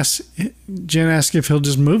 Jan asks if he'll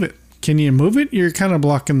just move it. Can you move it? You're kind of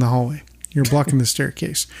blocking the hallway. You're blocking the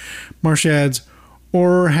staircase. Marcia adds,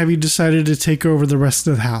 or have you decided to take over the rest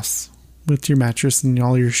of the house with your mattress and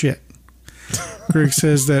all your shit? Greg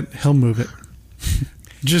says that he'll move it.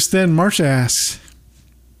 Just then, Marcia asks,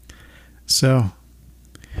 so,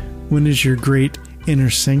 when is your great inner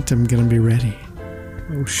sanctum going to be ready?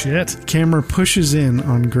 Oh, shit. Camera pushes in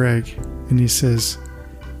on Greg, and he says,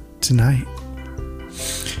 tonight.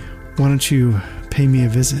 Why don't you pay me a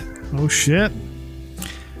visit? Oh, shit.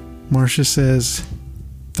 Marcia says,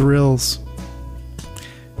 thrills.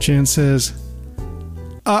 Jan says,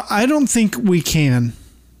 I don't think we can.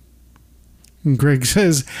 And Greg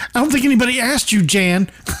says, I don't think anybody asked you,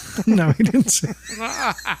 Jan. No, he didn't say.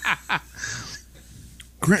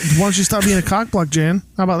 Greg, why don't you stop being a cockblock, Jan?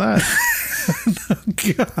 How about that? Oh,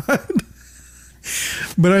 God.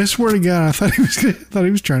 But I swear to God, I thought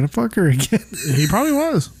he was trying to fuck her again. He probably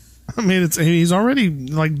was. I mean, he's already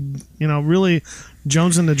really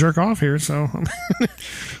jonesing to jerk off here. So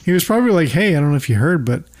he was probably like, "Hey, I don't know if you heard,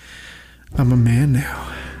 but I'm a man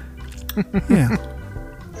now." Yeah,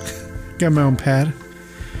 got my own pad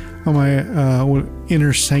on my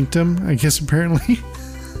inner sanctum, I guess apparently.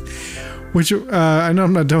 Which I know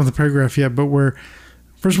I'm not done with the paragraph yet, but where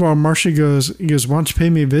first of all, Marcia goes, "Why don't you pay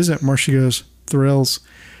me a visit?" Marcia goes, "Thrills."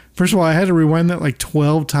 First of all, I had to rewind that like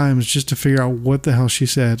 12 times just to figure out what the hell she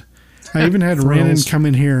said. I even had Rhiannon come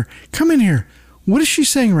in here. What is she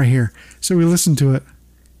saying right here? So we listened to it.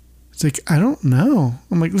 It's like, I don't know.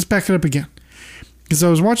 I'm like, let's back it up again. Because I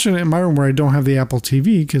was watching it in my room where I don't have the Apple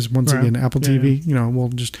TV. Because once again, Apple TV, we'll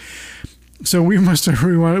just. So we must have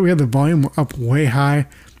rewound. We had the volume up way high.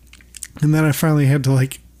 And then I finally had to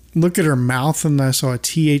look at her mouth and I saw a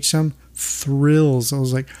TH sound. Thrills. I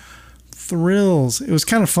was like, thrills. It was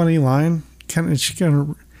kind of funny line. She kind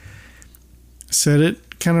of said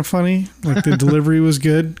it kind of funny. Like the delivery was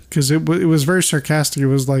good because it was very sarcastic. It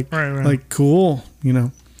was like cool, I don't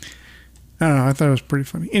know. I thought it was pretty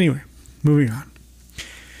funny. Anyway, moving on.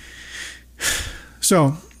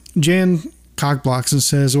 So Jan cockblocks and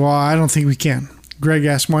says, "Well, I don't think we can." Greg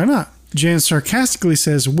asks, "Why not?" Jan sarcastically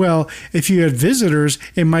says, "Well, if you had visitors,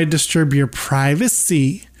 it might disturb your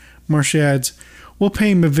privacy." Marcia adds, "We'll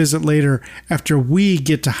pay him a visit later after we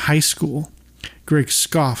get to high school." Greg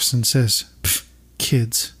scoffs and says,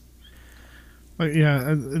 "Kids."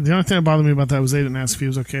 Yeah, the only thing that bothered me about that was they didn't ask if he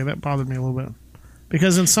was okay. That bothered me a little bit.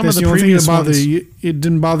 Because in some of the previous ones... It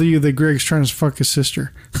didn't bother you that Greg's trying to fuck his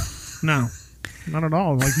sister? No, not at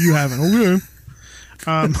all. Like you haven't.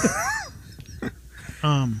 Okay.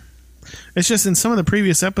 It's just in some of the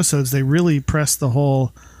previous episodes, they really pressed the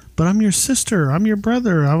whole, but I'm your sister, I'm your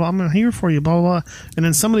brother, I'm here for you, blah, blah, blah. And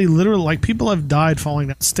then somebody literally, people have died falling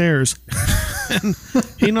down stairs. And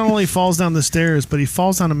he not only falls down the stairs, but he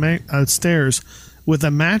falls down stairs with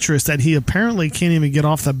a mattress that he apparently can't even get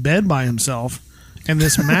off the bed by himself. And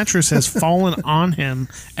this mattress has fallen on him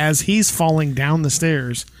as he's falling down the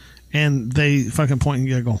stairs. And they fucking point and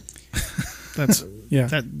giggle. That's yeah.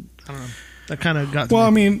 That I don't know. That kind of got. Well, I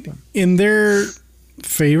mean, in their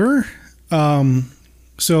favor,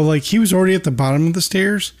 so like he was already at the bottom of the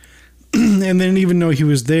stairs, and they didn't even know he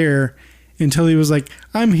was there until he was like,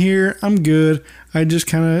 "I'm here, I'm good." I just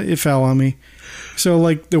kind of it fell on me. So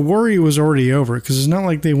like the worry was already over because it's not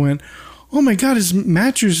like they went, "Oh my God, his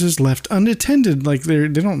mattress is left unattended." Like they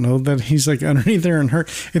don't know that he's like underneath there and hurt.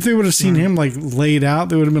 If they would have seen him like laid out,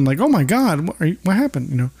 they would have been like, "Oh my God, what happened?"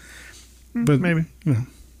 You know. But maybe. You know,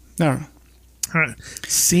 I don't know. All right.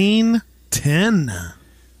 Scene 10.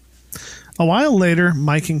 A while later,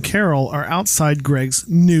 Mike and Carol are outside Greg's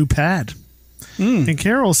new pad. And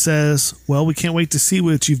Carol says, "Well, we can't wait to see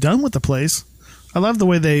what you've done with the place." I love the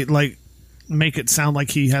way they like make it sound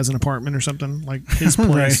like he has an apartment or something, like his place.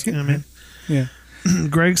 Right. You know what I mean? Yeah.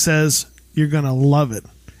 Greg says, "You're going to love it.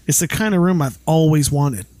 It's the kind of room I've always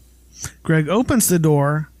wanted." Greg opens the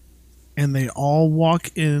door, and they all walk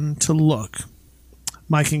in to look.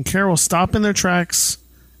 Mike and Carol stop in their tracks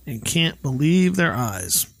and can't believe their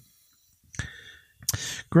eyes.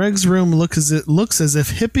 Greg's room looks as if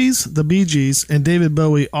hippies, the Bee Gees, and David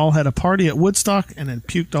Bowie all had a party at Woodstock and then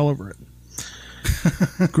puked all over it.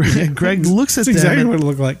 Greg looks at them. That's exactly what it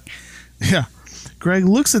looked like. Yeah. Greg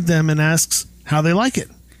looks at them and asks how they like it.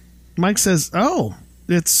 Mike says, "Oh,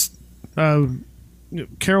 it's..."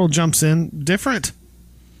 Carol jumps in, "Different."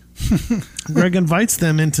 Greg invites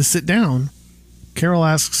them in to sit down. Carol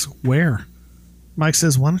asks, "Where?" Mike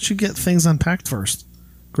says, "Why don't you get things unpacked first?"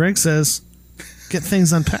 Greg says, "Get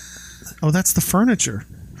things unpacked? Oh, that's the furniture."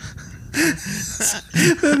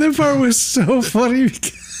 That part was so funny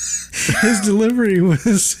because his delivery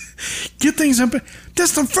was, "Get things unpacked.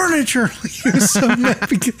 That's the furniture." He was so mad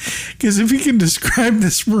because if you can describe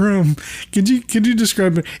this room, could you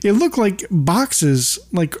describe it? It looked like boxes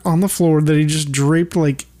like on the floor that he just draped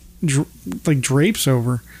like drapes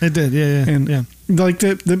over. It did, yeah. And yeah. Like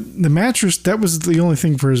the mattress, that was the only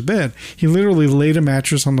thing for his bed. He literally laid a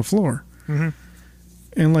mattress on the floor. Mm-hmm.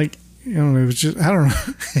 And like, I don't know, it was just, I don't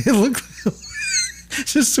know. It looked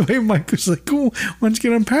just the way Mike was like, "Cool, why don't you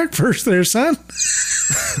get unpacked first there, son?"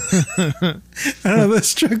 I don't know, that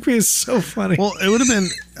struck me as so funny. Well, it would have been,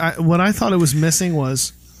 what I thought it was missing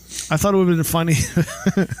was, I thought it would have been funny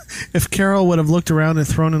if Carol would have looked around and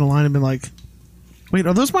thrown in a line and been like, "Wait,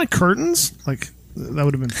 are those my curtains?" Like, that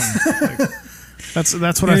would have been funny. Like,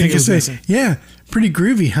 that's what I think is missing. "Yeah, pretty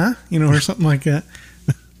groovy, huh?" You know, or something like that.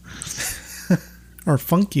 Or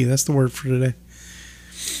funky, that's the word for today.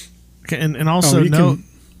 Okay, and also note,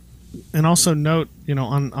 you know,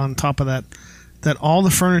 on top of that all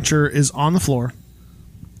the furniture is on the floor.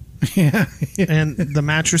 Yeah. And the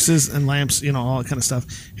mattresses and lamps, you know, all that kind of stuff.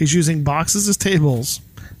 He's using boxes as tables,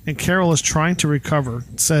 and Carol is trying to recover.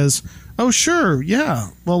 Says, "Oh, sure, yeah.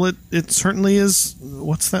 Well, it certainly is."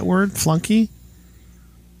 What's that word? Flunky?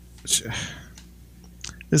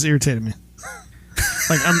 This irritated me.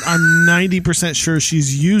 Like, I'm 90% sure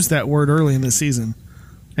she's used that word early in this season,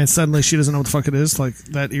 and suddenly she doesn't know what the fuck it is. Like,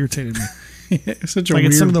 that irritated me. Yeah, such a like,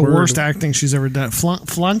 weird it's some of the word. worst acting she's ever done.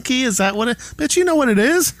 Flunky? Is that what it? Bet you know what it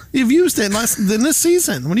is. You've used it in this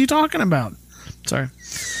season. What are you talking about? Sorry.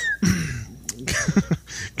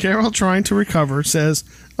 Carol, trying to recover, says,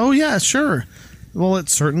 "Oh yeah, sure. Well, it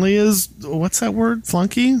certainly is." What's that word?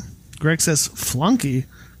 Flunky? Greg says flunky.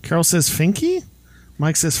 Carol says finky.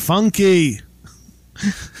 Mike says funky.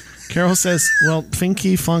 Carol says, "Well,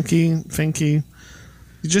 finky, funky, finky.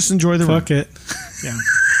 You just enjoy the fuck room." it. Yeah.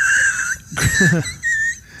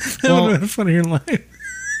 That would have been a funnier line.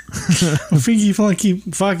 Well, finky, flunky,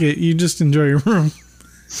 fuck it. You just enjoy your room.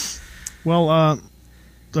 Well,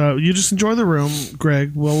 you just enjoy the room,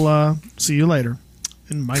 Greg. We'll see you later.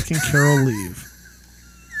 And Mike and Carol leave.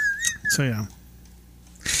 So yeah,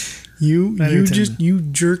 you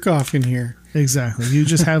jerk off in here. Exactly. You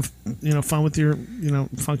just have fun with your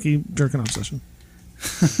funky jerking off session.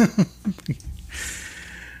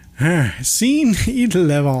 Scene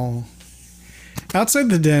 11. Outside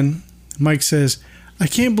the den, Mike says, "I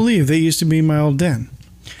can't believe that used to be my old den."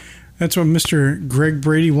 That's what Mr. Greg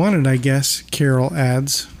Brady wanted, I guess, Carol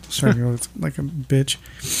adds, starting with like a bitch.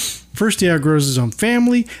 "First he outgrows his own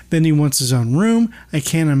family, then he wants his own room. I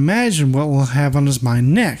can't imagine what we'll have on his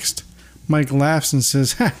mind next." Mike laughs and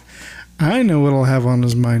says, "Ha, I know what he'll have on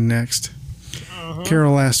his mind next."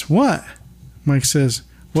 Carol asks, "What?" Mike says,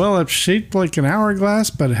 "Well, it's shaped like an hourglass,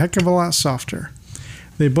 but a heck of a lot softer."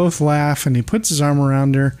 They both laugh, and he puts his arm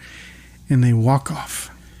around her and they walk off.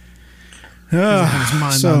 His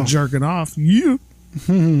mind on jerking off. Yeah.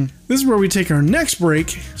 This is where we take our next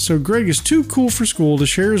break. So Greg is too cool for school to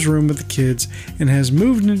share his room with the kids and has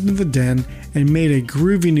moved into the den and made a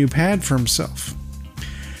groovy new pad for himself.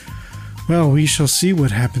 Well, we shall see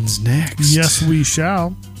what happens next. Yes, we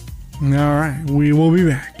shall. All right, we will be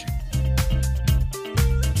back.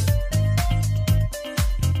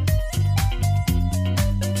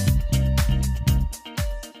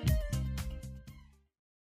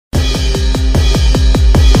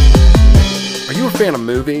 Are you a fan of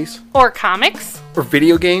movies? Or comics? Or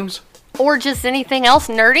video games? Or just anything else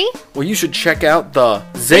nerdy? Well, you should check out the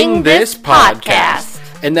Zing This Podcast.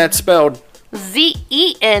 And that's spelled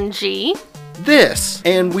Zeng. This.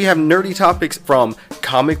 And we have nerdy topics from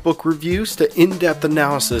comic book reviews to in-depth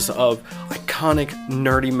analysis of iconic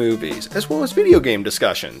nerdy movies, as well as video game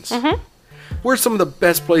discussions. Mm-hmm. Where's some of the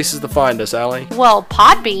best places to find us, Allie? Well,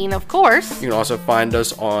 Podbean, of course. You can also find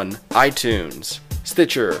us on iTunes,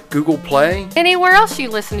 Stitcher, Google Play. Anywhere else you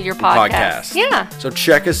listen to your podcast. Yeah. So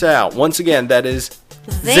check us out. Once again, that is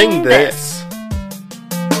Zing This.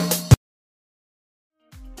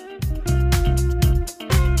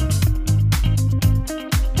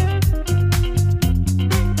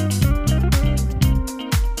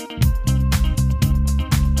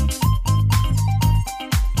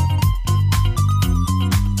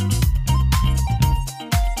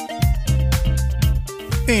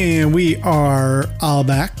 And we are all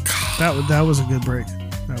back. That was a good break.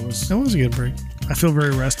 That was a good break. I feel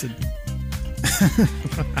very rested.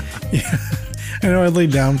 Yeah, I know. I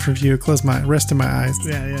laid down for a few, rested my eyes.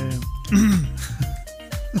 Yeah.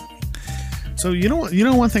 So you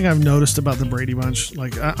know one thing I've noticed about the Brady Bunch,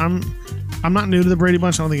 like I'm not new to the Brady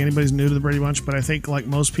Bunch. I don't think anybody's new to the Brady Bunch, but I think like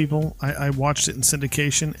most people, I watched it in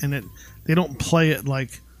syndication, and they don't play it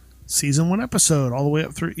like season 1 episode all the way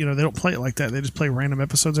up through. They don't play it like that. They just play random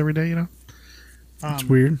episodes every day. It's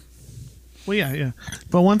weird. Well, yeah.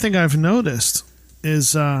 But one thing I've noticed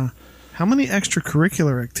is how many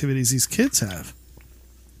extracurricular activities these kids have.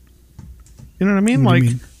 You know what I mean? What do like, you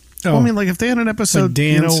mean? Well, I mean, like if they had an episode, like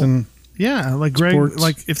dance and yeah, like Greg, sports.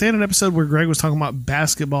 like if they had an episode where Greg was talking about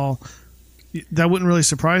basketball, that wouldn't really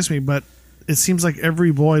surprise me. But it seems like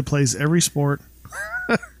every boy plays every sport.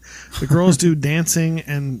 The girls do dancing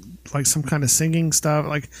and like some kind of singing stuff.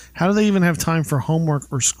 Like, how do they even have time for homework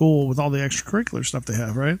or school with all the extracurricular stuff they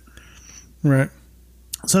have, right? Right.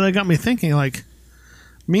 So that got me thinking, like,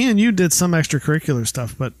 me and you did some extracurricular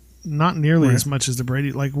stuff, but not nearly as much as the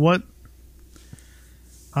Brady. Like, what?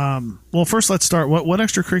 Well, first let's start. What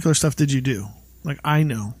extracurricular stuff did you do? Like, I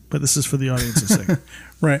know, but this is for the audience's sake.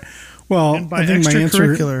 Right. Well, and by I think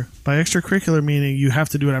extracurricular meaning you have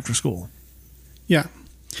to do it after school. Yeah.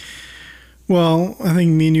 Well, I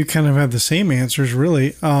think me and you kind of have the same answers,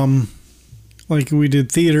 really. Like we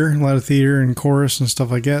did theater, a lot of theater and chorus and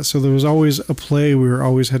stuff like that. So there was always a play we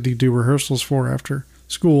always had to do rehearsals for after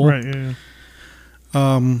school. Right. Yeah.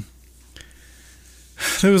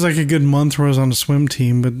 There was like a good month where I was on the swim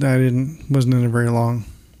team, but I wasn't in it very long.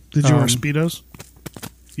 Did you wear Speedos?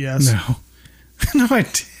 Yes. No. No, I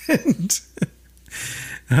didn't.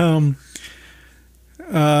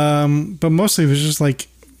 But mostly it was just like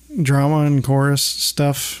drama and chorus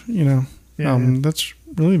stuff, Yeah. That's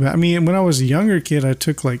really bad. I mean, when I was a younger kid, I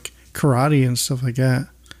took like karate and stuff like that.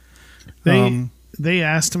 They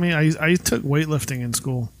asked me. I took weightlifting in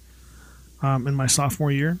school, in my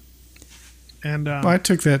sophomore year, and I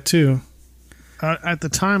took that too. At the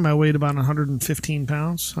time, I weighed about 110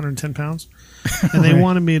 pounds, and they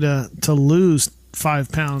wanted me to lose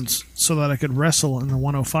 5 pounds so that I could wrestle in the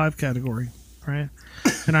 105 category, right?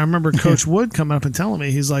 And I remember Coach Wood coming up and telling me,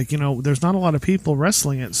 he's like, there's not a lot of people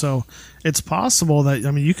wrestling it, so it's possible that,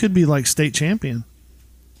 you could be like state champion.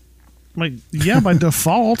 I'm like, yeah, by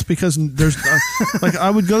default, because there's, like, I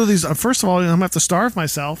would go to these, first of all, I'm going to have to starve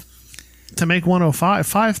myself to make 105.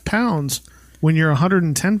 5 pounds when you're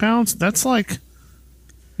 110 pounds, that's like,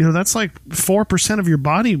 that's like 4% of your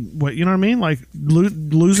body weight. You know what I mean? Like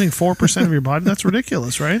losing 4% of your body, that's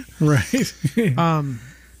ridiculous, right? Right.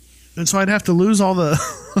 And so I'd have to lose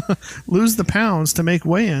lose the pounds to make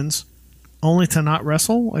weigh-ins, only to not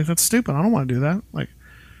wrestle. Like, that's stupid. I don't want to do that. Like,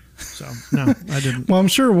 so no, I didn't. Well, I'm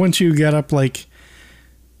sure once you got up to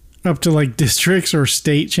like districts or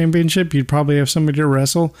state championship, you'd probably have somebody to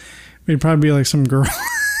wrestle. It'd probably be like some girl.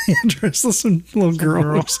 You'd wrestle some little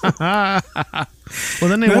girl. Well,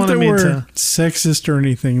 then they Not wanted that me we're to sexist or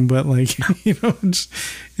anything, but like it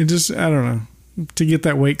just I don't know, to get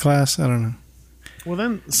that weight class. I don't know. Well,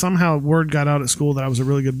 then somehow word got out at school that I was a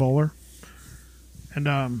really good bowler.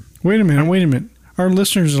 And Wait a minute. Our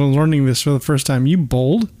listeners are learning this for the first time. You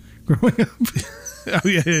bowled growing up. Oh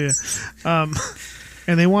yeah.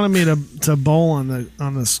 And they wanted me to bowl on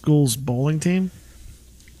the school's bowling team.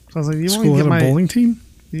 So I was like, School had a bowling team?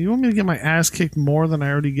 You want me to get my ass kicked more than I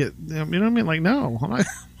already get? You know what I mean? Like, no. I'm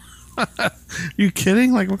not, you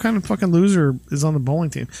kidding? Like, what kind of fucking loser is on the bowling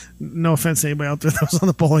team? No offense to anybody out there that was on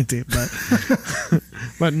the bowling team, but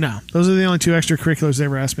but no. Those are the only two extracurriculars they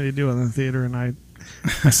ever asked me to do in the theater, and I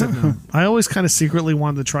said no. I always kind of secretly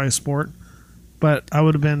wanted to try a sport, but I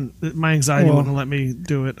would have been, my anxiety wouldn't let me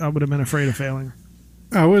do it. I would have been afraid of failing.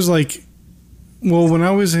 I was like, well, when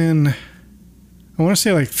I was in, I want to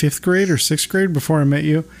say like 5th grade or 6th grade before I met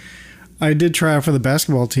you, I did try out for the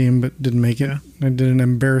basketball team, but didn't make it. Yeah. I did an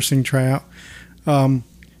embarrassing tryout. When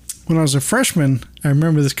I was a freshman, I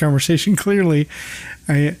remember this conversation clearly.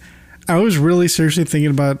 I was really seriously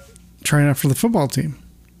thinking about trying out for the football team.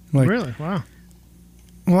 Like, really? Wow.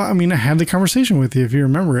 Well, I mean, I had the conversation with you, if you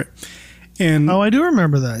remember it. And I do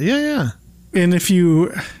remember that. Yeah. And if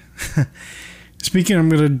you... Speaking, I'm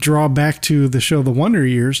going to draw back to the show The Wonder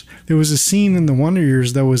Years. There was a scene in The Wonder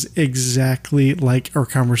Years that was exactly like our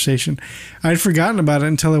conversation. I'd forgotten about it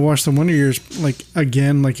until I watched The Wonder Years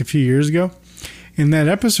again a few years ago. And that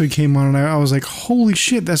episode came on and I was like, holy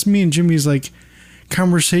shit, that's me and Jimmy's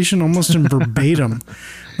conversation almost in verbatim.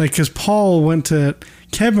 Because Paul went to...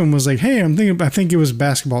 Kevin was like, hey, I think it was a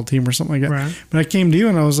basketball team or something like that. Right. But I came to you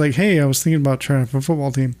and I was like, hey, I was thinking about trying for a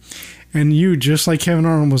football team. And you, just like Kevin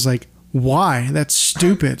Arnold, was like, why? That's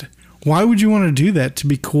stupid. Why would you want to do that? To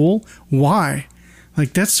be cool? Why?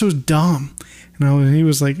 That's so dumb. And he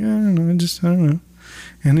was like, I don't know. I don't know.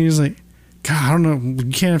 And he was like, God, I don't know.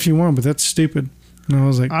 You can if you want, but that's stupid. And I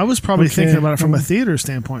was like, I was probably thinking about it from a theater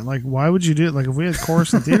standpoint. Like, why would you do it? Like, if we had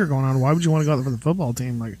chorus and theater going on, why would you want to go out for the football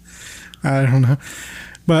team? Like, I don't know.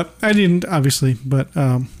 But I didn't, obviously. But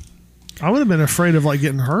I would have been afraid of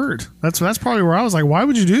getting hurt. That's probably where I was like, why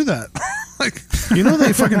would you do that?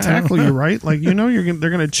 They fucking tackle you, right? They're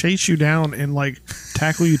gonna chase you down and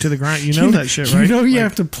tackle you to the ground. That shit, right? You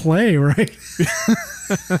have to play, right?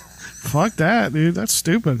 Fuck that, dude. That's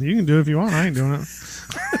stupid. You can do it if you want. I ain't doing it.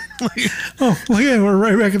 We're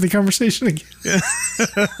right back at the conversation again.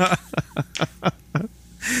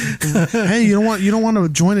 Hey, you don't want to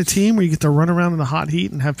join a team where you get to run around in the hot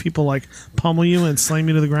heat and have people pummel you and slam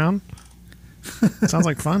you to the ground? Sounds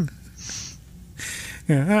like fun.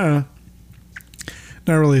 Yeah, I don't know.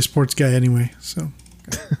 Not really a sports guy anyway, so.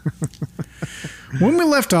 When we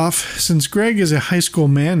left off, since Greg is a high school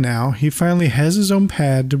man now, he finally has his own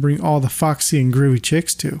pad to bring all the foxy and groovy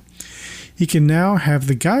chicks to. He can now have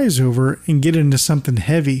the guys over and get into something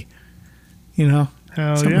heavy.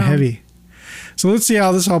 Something heavy. So let's see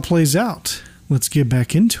how this all plays out. Let's get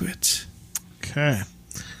back into it. Okay.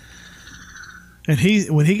 And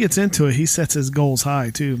when he gets into it, he sets his goals high,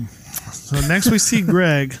 too. So next we see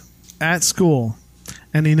Greg at school.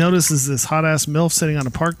 And he notices this hot-ass MILF sitting on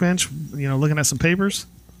a park bench, looking at some papers.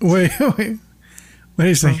 Wait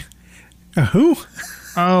a second. Who?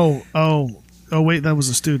 Oh, wait, that was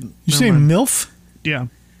a student. You say MILF? Yeah.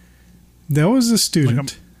 That was a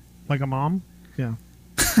student. Like a mom? Yeah.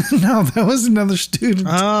 No, that was another student.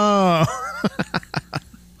 Oh.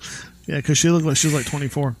 Yeah, because she looked like she was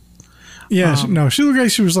 24. Yeah, she looked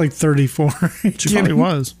like she was 34. She probably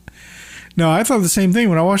was. No, I thought the same thing.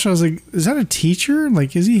 When I watched it, I was like, is that a teacher?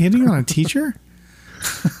 Is he hitting on a teacher?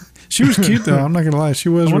 She was cute, though. I'm not going to lie. She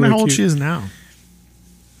was I wonder really how old cute. she is now.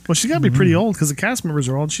 Well, she's got to be pretty old because the cast members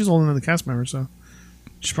are old. She's older than the cast members, so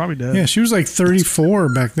she's probably dead. Yeah, she was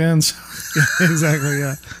 34 back then. So. Yeah, exactly,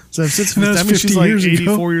 yeah. So that means she's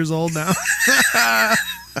 84 years old now. Yeah,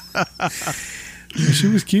 she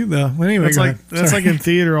was cute, though. Anyway, that's like in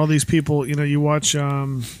theater, all these people, you watch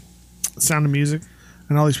Sound of Music.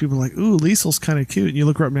 And all these people are like, ooh, Liesel's kind of cute. And you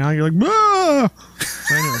look right now, you're like, bah!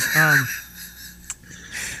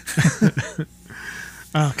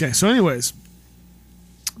 So anyways,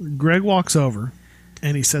 Greg walks over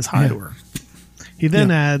and he says hi to her. He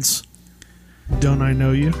then adds, don't I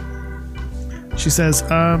know you? She says,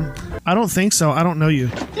 I don't think so. I don't know you.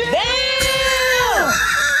 Damn!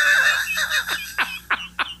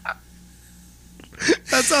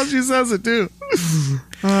 That's how she says it, too.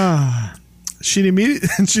 She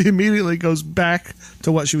immediately goes back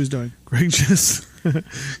to what she was doing. Greg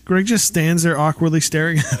just stands there awkwardly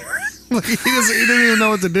staring at her. He didn't even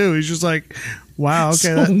know what to do. He's just like, wow, okay,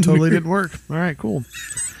 so that totally didn't work. All right, cool.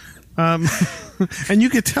 And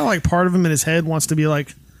you could tell part of him in his head wants to be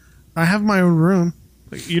like, I have my own room.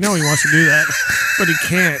 He wants to do that, but he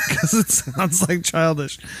can't because it sounds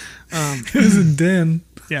childish. It was a den.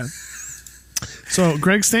 Yeah. So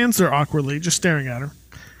Greg stands there awkwardly, just staring at her.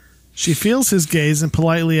 She feels his gaze and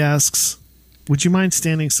politely asks, would you mind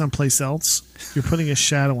standing someplace else? You're putting a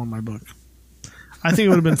shadow on my book. I think it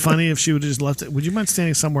would have been funny if she would have just left it. Would you mind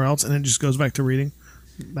standing somewhere else and then just goes back to reading?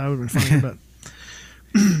 That would have been funny, but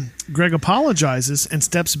Greg apologizes and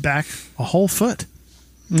steps back a whole foot.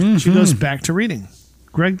 Mm-hmm. She goes back to reading.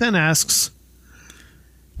 Greg then asks,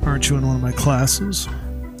 aren't you in one of my classes?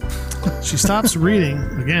 She stops reading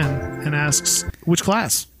again and asks, which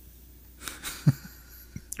class?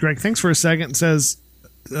 Greg thinks for a second and says,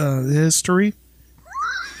 history.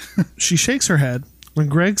 She shakes her head. When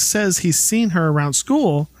Greg says he's seen her around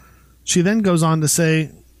school, she then goes on to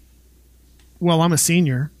say, well, I'm a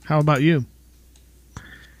senior. How about you?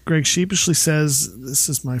 Greg sheepishly says, this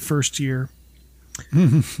is my first year.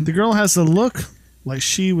 The girl has a look like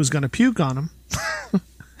she was going to puke on him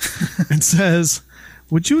and says,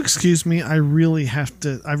 would you excuse me? I've really got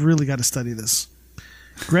to study this.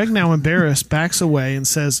 Greg, now embarrassed, backs away and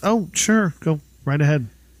says, oh, sure, go right ahead.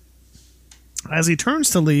 As he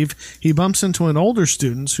turns to leave, he bumps into an older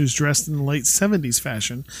student who's dressed in the late 70s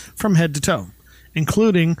fashion from head to toe,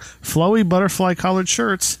 including flowy butterfly collared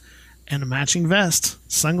shirts and a matching vest,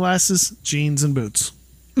 sunglasses, jeans, and boots.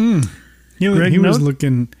 He was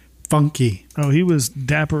looking funky. Oh, he was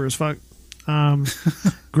dapper as fuck.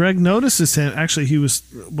 Greg notices him. Actually, he was,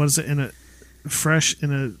 what is it, in a fresh,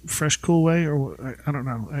 cool way? Or I don't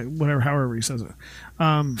know. Whatever, however he says it.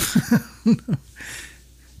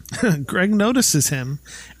 Greg notices him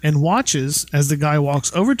and watches as the guy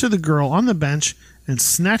walks over to the girl on the bench and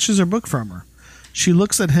snatches her book from her. She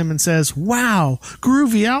looks at him and says, wow,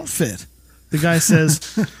 groovy outfit. The guy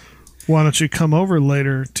says, why don't you come over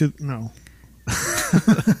later to... No.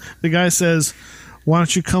 The guy says, why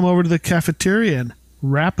don't you come over to the cafeteria and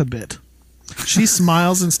rap a bit? She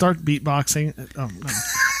smiles and starts beatboxing. Oh,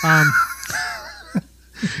 no.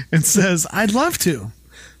 And says, I'd love to.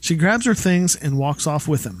 She grabs her things and walks off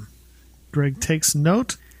with him. Greg takes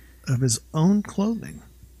note of his own clothing.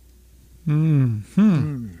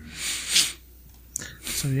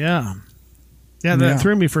 So, yeah. Yeah, that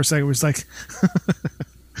threw me for a second. It was like,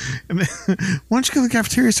 and then, why don't you go to the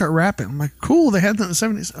cafeteria and start rapping? I'm like, cool, they had that in the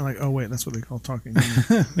 70s. I'm like, oh, wait, that's what they call talking.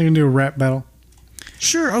 They're going to do a rap battle.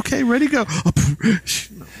 Sure, okay, ready, go.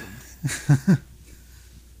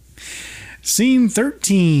 Scene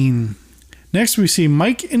 13. Next, we see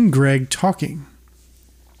Mike and Greg talking.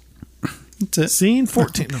 That's it. Scene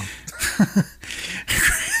 14. No.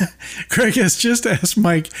 Greg has just asked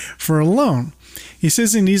Mike for a loan. He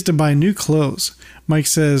says he needs to buy new clothes. Mike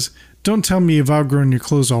says, don't tell me you've outgrown your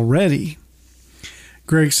clothes already.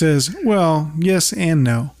 Greg says, well, yes and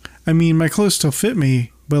no. I mean, my clothes still fit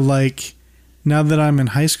me, but now that I'm in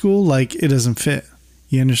high school, it doesn't fit.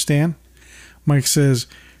 You understand? Mike says,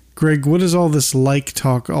 Greg, what is all this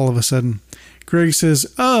talk all of a sudden? Greg says,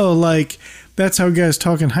 oh, that's how guys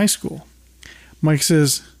talk in high school. Mike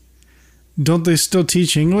says, don't they still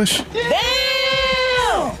teach English?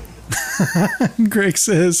 Damn! Greg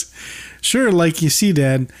says, sure, you see,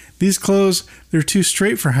 Dad, these clothes, they're too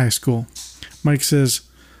straight for high school. Mike says,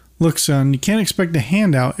 look, son, you can't expect a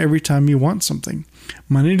handout every time you want something.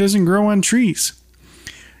 Money doesn't grow on trees.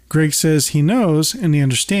 Greg says he knows and he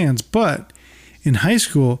understands, but in high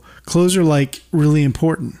school, clothes are really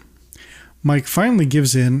important. Mike finally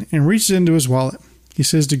gives in and reaches into his wallet. He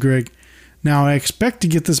says to Greg, now I expect to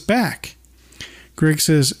get this back. Greg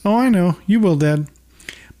says, oh, I know, you will, Dad.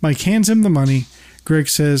 Mike hands him the money. Greg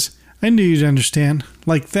says, I knew you'd understand.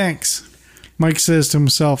 Thanks. Mike says to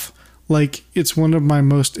himself, it's one of my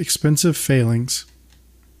most expensive failings.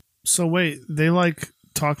 So wait, they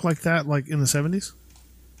talk like that in the 70s?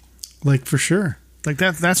 For sure.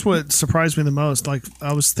 That's what surprised me the most.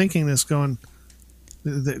 I was thinking this going,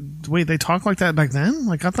 wait, they talk like that back then?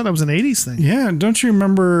 I thought that was an 80s thing. Yeah, don't you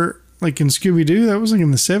remember in Scooby-Doo? That was in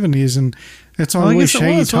the 70s, and that's all the way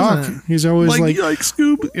Shaggy talk. He's always like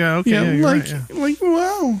Scoob. Yeah, okay. Yeah,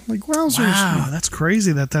 wow. Wowzers. Wow, that's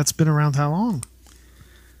crazy that's been around how long.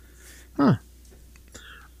 Huh.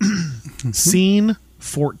 Scene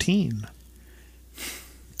 14.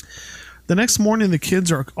 The next morning, the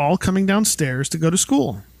kids are all coming downstairs to go to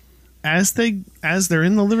school. As they're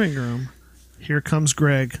in the living room, here comes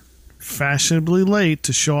Greg, fashionably late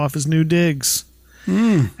to show off his new digs.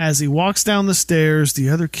 As he walks down the stairs, the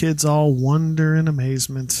other kids all wonder in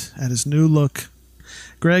amazement at his new look.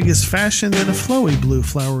 Greg is fashioned in a flowy blue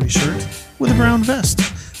flowery shirt with a brown vest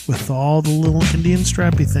with all the little Indian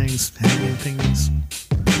strappy things hanging thingies.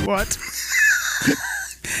 What?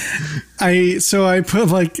 I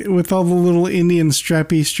put with all the little Indian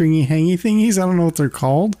strappy stringy hangy thingies. I don't know what they're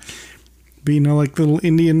called, but little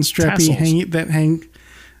Indian strappy tassels. hangy that hang.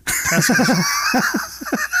 Tassels.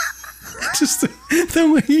 Just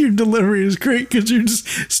the way your delivery is great because you're just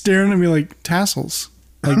staring at me like tassels.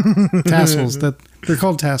 Like tassels. They're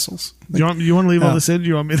called tassels. Like, you want to leave all this in? Do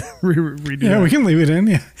you want me to redo that? Yeah, we can leave it in.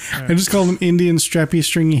 Yeah. Right. I just call them Indian strappy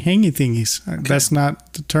stringy hangy thingies. Okay. That's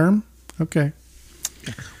not the term? Okay.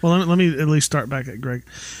 Well, let me at least start back at Greg.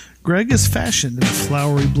 Greg is fashioned in a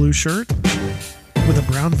flowery blue shirt with a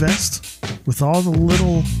brown vest with all the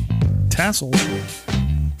little tassels.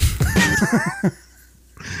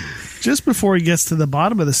 Just before he gets to the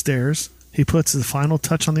bottom of the stairs, he puts the final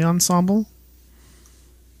touch on the ensemble.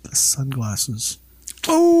 The sunglasses.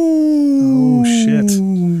 Oh, shit.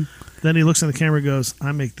 Then he looks in the camera and goes,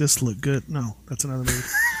 I make this look good. No, that's another movie.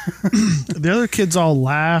 The other kids all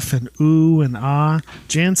laugh and ooh and ah.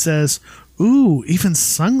 Jan says, ooh, even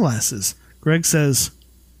sunglasses. Greg says,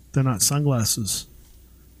 they're not sunglasses.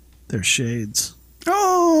 They're shades.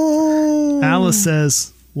 Oh. Alice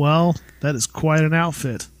says, well, that is quite an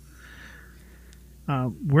outfit.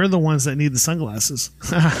 We're the ones that need the sunglasses.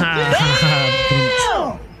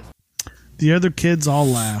 The other kids all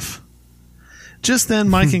laugh. Just then,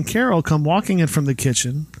 Mike and Carol come walking in from the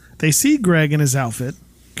kitchen. They see Greg in his outfit.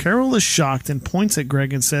 Carol is shocked and points at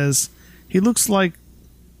Greg and says, he looks like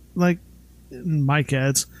Mike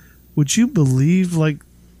adds, would you believe like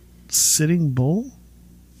Sitting Bull?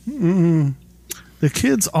 Mm-mm. The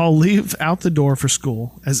kids all leave out the door for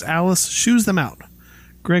school as Alice shoos them out.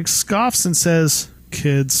 Greg scoffs and says,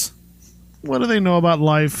 kids, what do they know about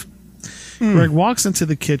life? Greg walks into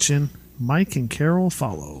the kitchen. Mike and Carol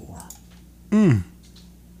follow.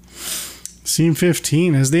 Scene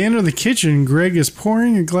 15. As they enter the kitchen, Greg is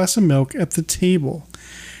pouring a glass of milk at the table.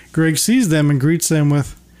 Greg sees them and greets them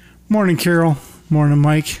with, morning, Carol. Morning,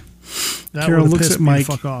 Mike. Carol looks at Mike.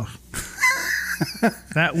 Fuck off.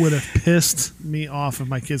 That would have pissed me off if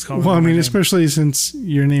my kids called me. Well, I mean, name. especially since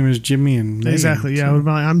your name is Jimmy and Megan, exactly. Yeah, I would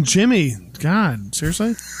be like, I'm Jimmy. God,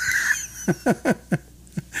 seriously?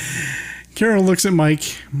 Carol looks at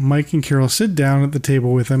Mike. Mike and Carol sit down at the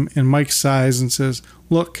table with him, and Mike sighs and says,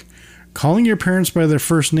 look, calling your parents by their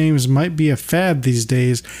first names might be a fad these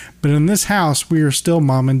days, but in this house, we are still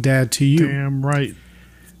mom and dad to you. Damn right.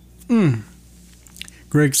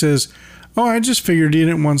 Greg says, oh, I just figured you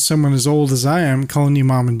didn't want someone as old as I am calling you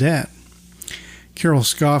mom and dad. Carol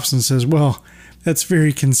scoffs and says, well, that's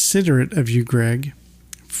very considerate of you, Greg.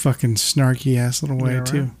 Fucking snarky ass little way,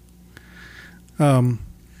 too.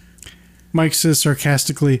 Mike says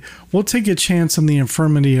sarcastically, we'll take a chance on the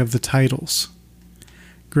infirmity of the titles.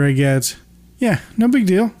 Greg adds, yeah, no big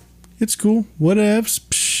deal. It's cool. Whatevs.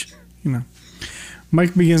 Psh. You know.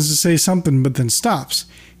 Mike begins to say something, but then stops.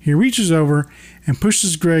 He reaches over and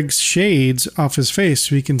pushes Greg's shades off his face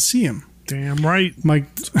so he can see him. Damn right.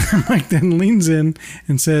 Mike then leans in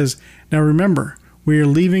and says, now remember, we are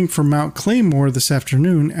leaving for Mount Claymore this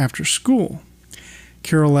afternoon after school.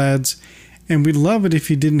 Carol adds, and we'd love it if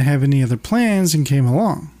you didn't have any other plans and came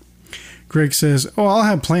along. Greg says, oh, I'll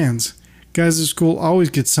have plans. Guys at school always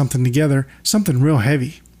get something together, something real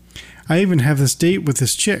heavy. I even have this date with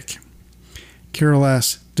this chick. Carol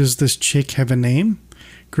asks, does this chick have a name?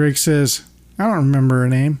 Greg says, I don't remember her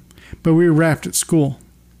name, but we rapped at school.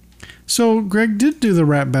 So Greg did do the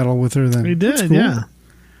rap battle with her then. He did, cool. Yeah.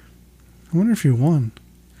 I wonder if he won.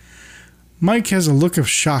 Mike has a look of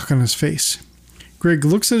shock on his face. Greg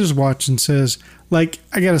looks at his watch and says, like,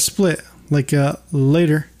 I got a split, like,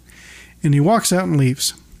 later. And he walks out and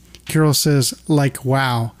leaves. Carol says, like,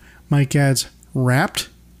 wow. Mike adds, rapped?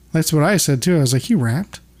 That's what I said, too. I was like, he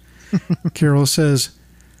rapped? Carol says,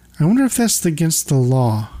 I wonder if that's against the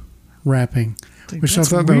law, rapping. Which I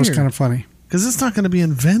thought that was kind of funny. Because it's not going to be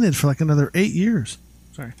invented for like another 8 years.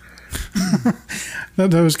 Sorry.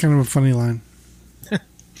 That was kind of a funny line.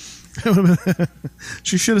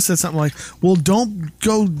 She should have said something like, well, don't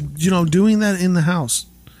go, doing that in the house.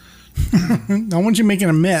 I want you making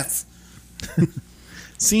a mess.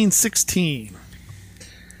 Scene 16.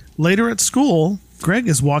 Later at school, Greg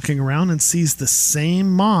is walking around and sees the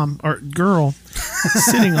same mom or girl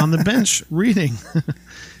sitting on the bench reading.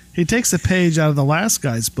 He takes a page out of the last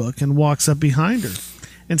guy's book and walks up behind her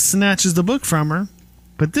and snatches the book from her.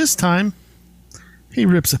 But this time, he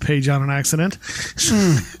rips a page out on accident.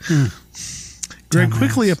 Greg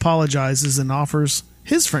quickly apologizes and offers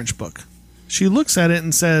his French book. She looks at it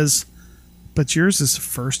and says, but yours is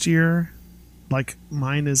first year, like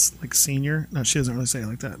mine is like senior. No, she doesn't really say it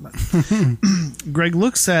like that. But Greg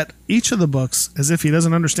looks at each of the books as if he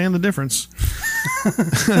doesn't understand the difference.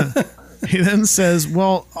 He then says,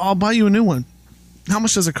 well, I'll buy you a new one. How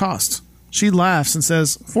much does it cost? She laughs and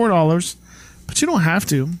says, $4, but you don't have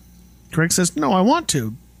to. Greg says, no, I want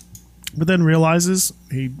to. But then realizes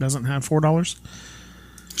he doesn't have $4.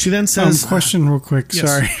 She then says... question real quick. Yes.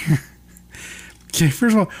 Sorry. Okay,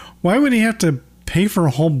 first of all, why would he have to pay for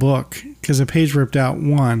a whole book? Because a page ripped out,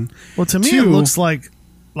 one. Well, to me, Two, it looks like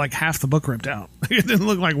half the book ripped out. It didn't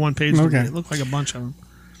look like one page to me. It looked like a bunch of them.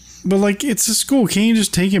 But, like, it's a school. Can't you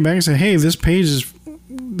just take it back and say, hey, this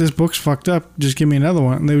book's fucked up. Just give me another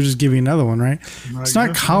one. And they would just give you another one, right? It's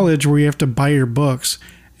not college where you have to buy your books.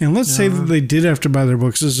 And let's say that they did have to buy their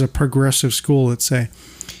books. This is a progressive school, let's say.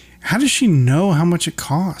 How does she know how much it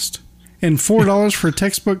cost? And $4 for a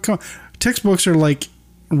textbook. Textbooks are like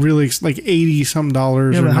really like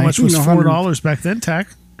 $80-something. Yeah, but how much was $4 back then, Tack?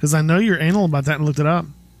 Because I know you're anal about that and looked it up.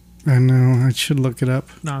 I know. I should look it up.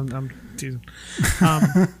 No, I'm teasing.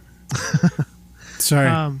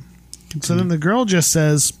 Sorry. So then the girl just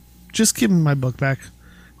says, just give me my book back.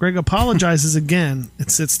 Greg apologizes again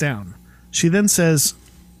and sits down. She then says,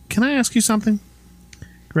 can I ask you something?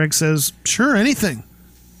 Greg says, sure, anything.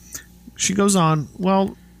 She goes on,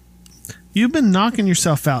 well, you've been knocking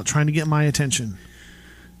yourself out trying to get my attention.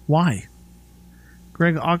 Why?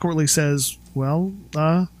 Greg awkwardly says, well,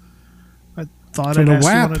 I thought I'd ask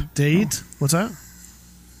you on a date. What's that?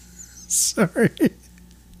 Sorry.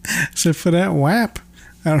 So for that WAP.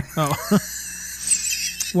 I don't know.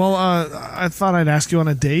 Well, I thought I'd ask you on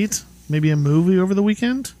a date, maybe a movie over the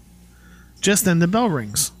weekend. Just then the bell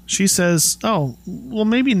rings. She says, oh, well,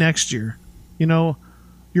 maybe next year. You know,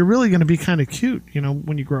 you're really going to be kind of cute, you know,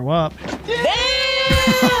 when you grow up.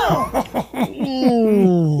 Damn!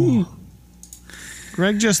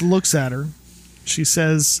 Greg just looks at her. She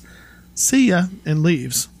says, see ya, and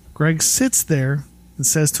leaves. Greg sits there and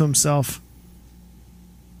says to himself,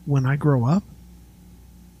 when I grow up?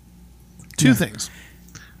 Two things.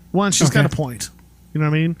 One, she's got a point. You know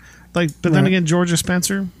what I mean? Like, but then again, Georgia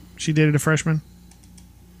Spencer, she dated a freshman.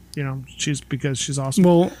 You know, because she's awesome.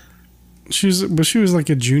 Well, she was like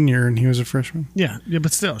a junior and he was a freshman. Yeah,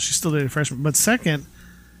 but still, she still dated a freshman. But second,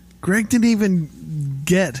 Greg didn't even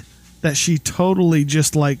get that she totally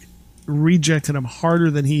just like rejected him harder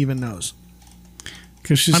than he even knows.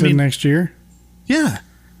 Because she said next year? Yeah.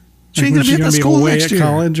 She Like ain't going to be at the school away next at year.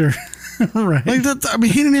 college or right. Like that, I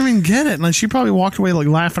mean, he didn't even get it. Like, she probably walked away like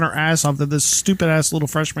laughing her ass off that this stupid ass little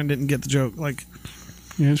freshman didn't get the joke. Like,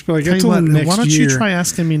 yeah, just be like, tell I you told what, him next why don't year. you try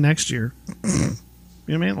asking me next year? You know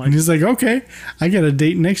what I mean? Like, and he's like, okay, I got a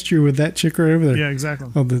date next year with that chick right over there. Yeah,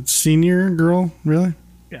 exactly. Oh, the senior girl? Really?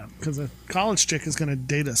 Yeah, because a college chick is going to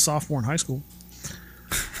date a sophomore in high school.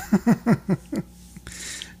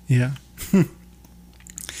 Yeah.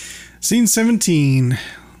 Scene 17.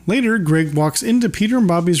 Later, Greg walks into Peter and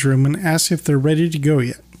Bobby's room and asks if they're ready to go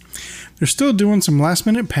yet. They're still doing some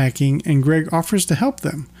last-minute packing, and Greg offers to help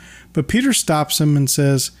them. But Peter stops him and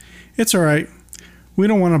says, it's all right. We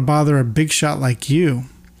don't want to bother a big shot like you.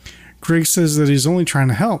 Greg says that he's only trying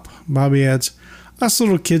to help. Bobby adds, us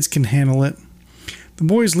little kids can handle it. The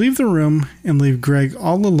boys leave the room and leave Greg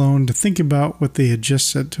all alone to think about what they had just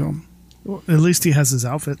said to him. Well, at least he has his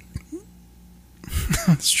outfit.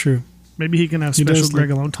 That's true. Maybe he can have special Greg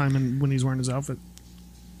alone time when he's wearing his outfit.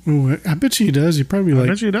 Ooh, I bet you he does. He probably I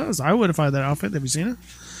bet you he does. I would if I had that outfit. Have you seen it?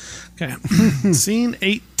 Okay. Scene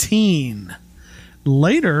 18.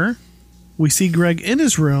 Later, we see Greg in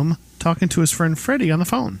his room talking to his friend Freddie on the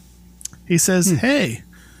phone. He says, hey,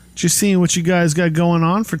 just seeing what you guys got going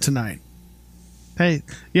on for tonight. Hey,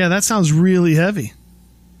 yeah, that sounds really heavy.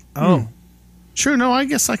 Oh, sure. No, I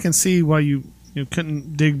guess I can see why you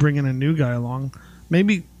couldn't dig bringing a new guy along.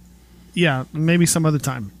 Maybe some other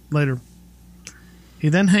time later. He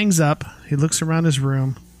then hangs up. He looks around his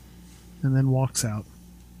room and then walks out.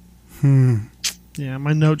 Yeah,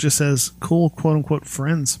 my note just says, cool, quote unquote,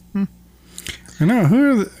 friends. I know.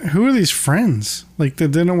 Who are these friends? Like, they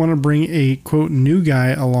didn't want to bring a, quote, new guy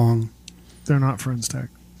along. They're not friends, Tech.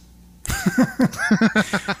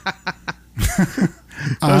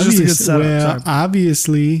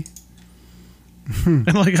 Obviously. And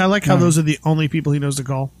I like how those are the only people he knows to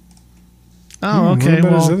call. Oh, okay. What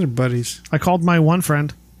about well, his other buddies? I called my one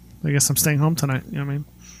friend. I guess I'm staying home tonight. You know what I mean?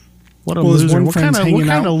 What a loser. What kind of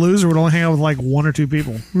loser would only hang out with like one or two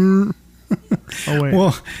people? Oh, wait.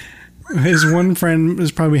 Well, his one friend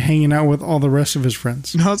is probably hanging out with all the rest of his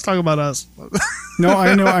friends. No, let's talk about us. No,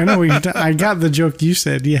 I know. I got the joke you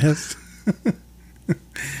said, yes.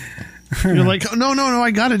 You're like, no,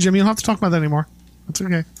 I got it, Jimmy. You don't have to talk about that anymore. That's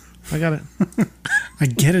okay. I got it. I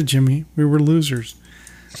get it, Jimmy. We were losers.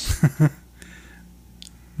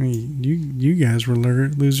 You guys were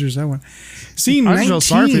losers that one. Scene 19. I feel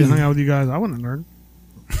sorry for you hung out with you guys. I wasn't a nerd.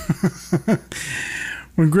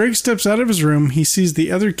 When Greg steps out of his room, he sees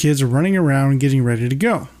the other kids running around getting ready to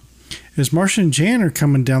go. As Marcia and Jan are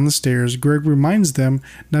coming down the stairs, Greg reminds them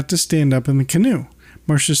not to stand up in the canoe.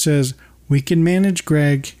 Marcia says, "We can manage,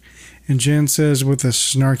 Greg." And Jen says with a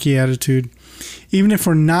snarky attitude, "Even if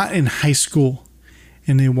we're not in high school."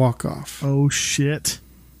 And they walk off. Oh, shit.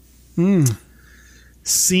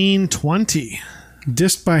 Scene 20.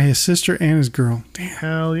 Dissed by his sister and his girl. Damn.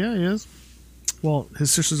 Hell yeah, he is. Well, his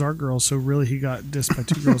sisters are girls, so really he got dissed by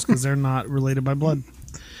 2 girls because they're not related by blood.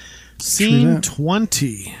 Scene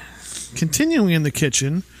 20. Continuing in the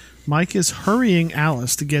kitchen, Mike is hurrying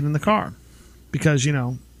Alice to get in the car because, you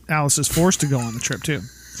know, Alice is forced to go on the trip too.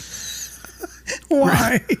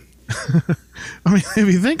 Why? I mean, if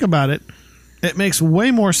you think about it, it makes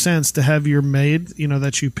way more sense to have your maid, you know,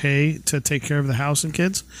 that you pay to take care of the house and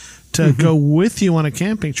kids, to go with you on a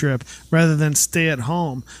camping trip rather than stay at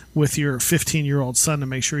home with your 15-year-old son to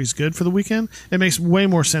make sure he's good for the weekend. It makes way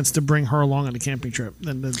more sense to bring her along on a camping trip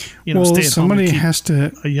than to, you know, stay at home and keep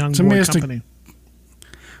a young boy company.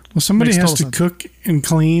 Somebody has to cook and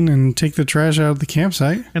clean and take the trash out of the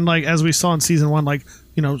campsite. And like, as we saw in season 1, like,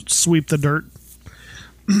 you know, sweep the dirt.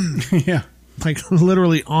 Yeah. Like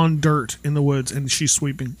literally on dirt in the woods, and she's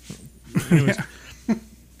sweeping. Anyways. Yeah.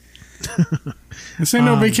 This ain't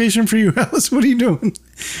no vacation for you, Alice. What are you doing?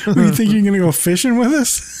 What, do you think you're going to go fishing with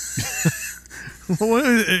us?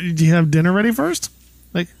 Do you have dinner ready first?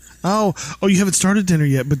 Like, oh, you haven't started dinner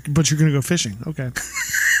yet, but you're going to go fishing. Okay.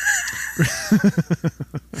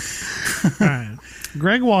 All right.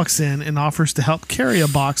 Greg walks in and offers to help carry a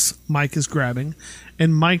box Mike is grabbing,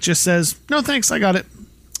 and Mike just says, "No thanks, I got it,"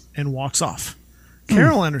 and walks off.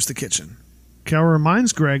 Carol enters the kitchen. Carol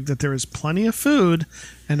reminds Greg that there is plenty of food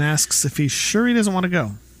and asks if he's sure he doesn't want to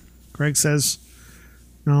go. Greg says,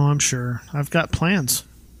 "No, I'm sure. I've got plans."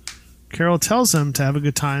 Carol tells him to have a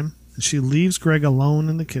good time, and she leaves Greg alone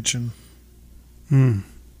in the kitchen.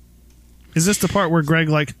 Is this the part where Greg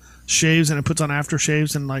like shaves and it puts on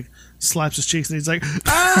aftershaves and like slaps his cheeks and he's like,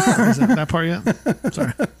 "Ah!" Is that part yet?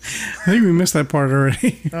 Sorry. I think we missed that part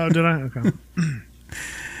already. Oh, did I? Okay.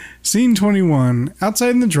 Scene 21.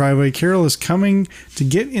 Outside in the driveway, Carol is coming to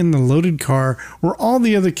get in the loaded car where all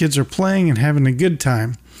the other kids are playing and having a good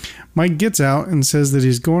time. Mike gets out and says that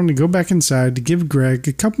he's going to go back inside to give Greg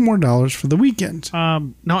a couple more dollars for the weekend.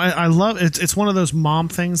 No, I love it. It's one of those mom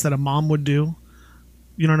things that a mom would do.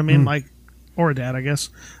 You know what I mean? Like, or a dad, I guess.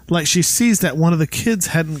 Like, she sees that one of the kids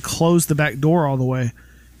hadn't closed the back door all the way.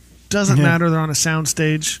 Doesn't matter. They're on a sound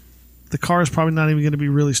stage. The car is probably not even going to be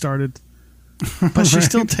really started. But she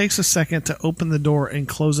still takes a second to open the door and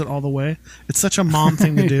close it all the way. It's such a mom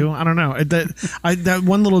thing to do. I don't know. That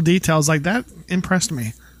one little detail is like, that impressed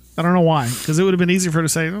me. I don't know why. Because it would have been easy for her to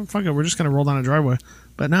say, "Oh, fuck it, we're just going to roll down a driveway."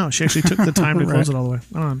 But no, she actually took the time to close it all the way.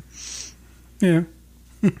 I don't know.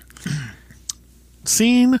 Yeah.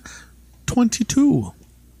 Scene 22.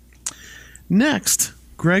 Next,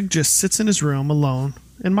 Greg just sits in his room alone,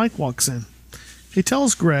 and Mike walks in. He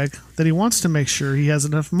tells Greg that he wants to make sure he has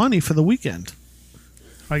enough money for the weekend.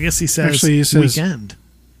 I guess he says weekend.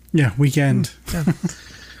 Yeah, weekend. Yeah.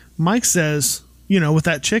 Mike says, "You know, with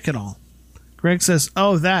that chick and all." Greg says,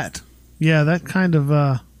 "Oh, that. Yeah, that kind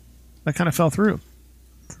of fell through."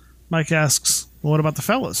 Mike asks, "Well, what about the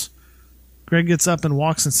fellas?" Greg gets up and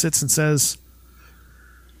walks and sits and says,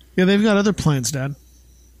 "Yeah, they've got other plans, Dad."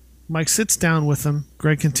 Mike sits down with him.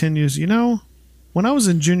 Greg continues, "You know, when I was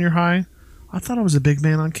in junior high, I thought I was a big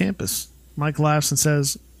man on campus." Mike laughs and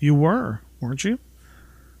says, "You were, weren't you?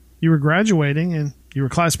 You were graduating and you were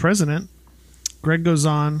class president." Greg goes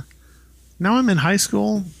on, "Now I'm in high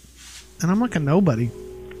school and I'm like a nobody.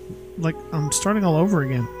 Like I'm starting all over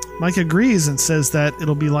again." Mike agrees and says that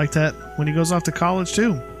it'll be like that when he goes off to college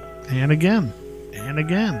too. And again. And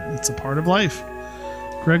again. It's a part of life.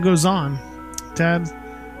 Greg goes on, "Dad,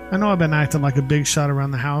 I know I've been acting like a big shot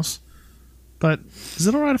around the house, but is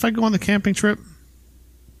it all right if I go on the camping trip?"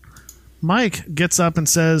 Mike gets up and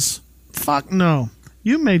says, "Fuck no.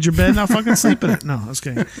 You made your bed, now fucking sleep in it." No, I was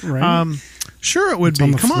kidding. Right. Sure it would be.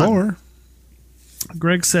 On the Come floor. on.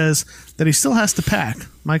 Greg says that he still has to pack.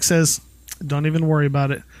 Mike says, "Don't even worry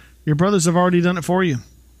about it. Your brothers have already done it for you."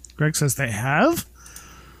 Greg says, "They have?"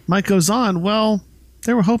 Mike goes on, "Well,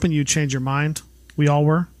 they were hoping you'd change your mind. We all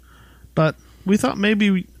were. But we thought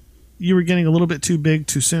maybe you were getting a little bit too big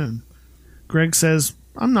too soon." Greg says,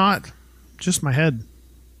 "I'm not. Just my head.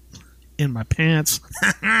 In my pants."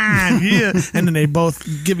 Yeah. And then they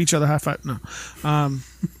both give each other a high five. No.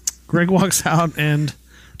 Greg walks out and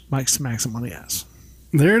Mike smacks him on the ass.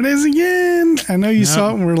 There it is again. I know you saw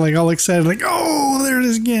it and we're like all excited, like, "Oh, there it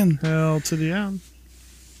is again." Hell to the end.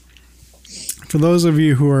 For those of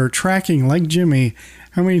you who are tracking like Jimmy,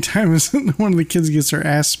 how many times one of the kids gets their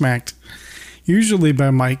ass smacked? Usually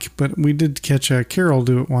by Mike, but we did catch Carol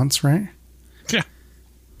do it once, right? Yeah.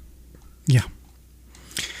 Yeah.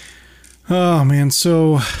 Oh man,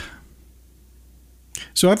 so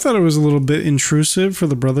I thought it was a little bit intrusive for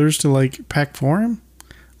the brothers to like pack for him.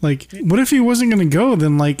 Like, what if he wasn't going to go?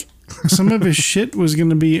 Then like some of his shit was going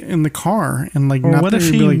to be in the car, and like, or not what if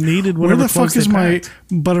he like, needed where whatever the fuck is my packed?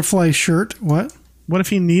 butterfly shirt? What? What if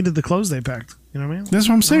he needed the clothes they packed? You know what I mean? That's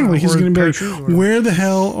what I'm saying. Like, he's going to be like, where the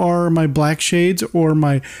hell are my black shades or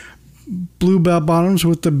my blue bell bottoms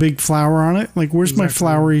with the big flower on it? Like, where's my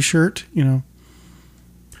flowery shirt? You know?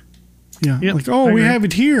 Yeah. Yep, like, oh, we have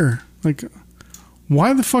it here. Like,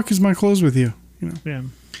 why the fuck is my clothes with you? You know? Yeah.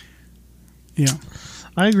 Yeah.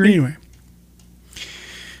 I agree. Anyway.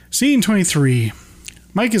 Scene 23.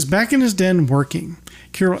 Mike is back in his den working.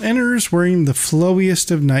 Carol enters wearing the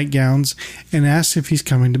flowiest of nightgowns and asks if he's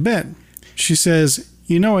coming to bed. She says,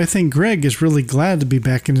 "You know, I think Greg is really glad to be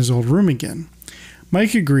back in his old room again."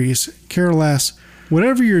 Mike agrees. Carol asks,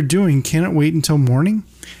 "Whatever you're doing, can it wait until morning?"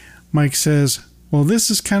 Mike says, "Well,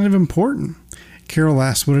 this is kind of important." Carol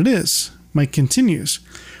asks what it is. Mike continues,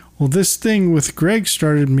 "Well, this thing with Greg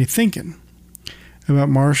started me thinking about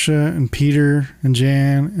Marcia and Peter and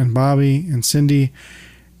Jan and Bobby and Cindy."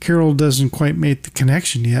 Carol doesn't quite make the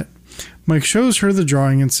connection yet. Mike shows her the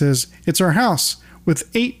drawing and says, "It's our house with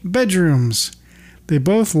 8 bedrooms." They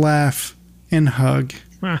both laugh and hug.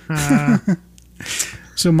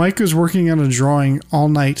 So Mike was working on a drawing all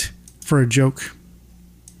night for a joke.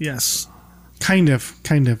 Yes. Kind of.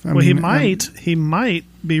 Well, he might be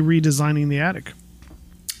redesigning the attic.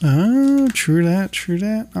 Oh, true that.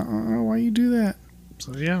 Why you do that?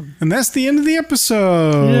 So, yeah. And that's the end of the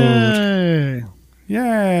episode.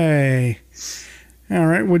 Yay. All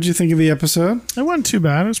right. What'd you think of the episode? It wasn't too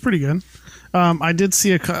bad. It was pretty good. I did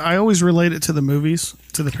see I always relate it to the movies,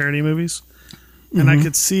 to the parody movies. And I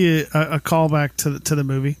could see a callback to the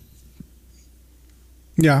movie.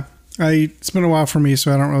 Yeah. It's been a while for me,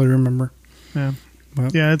 so I don't really remember. Yeah.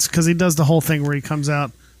 But. Yeah, it's because he does the whole thing where he comes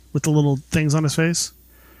out with the little things on his face.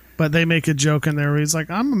 But they make a joke in there where he's like,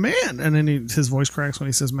 "I'm a man." And then his voice cracks when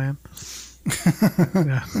he says man.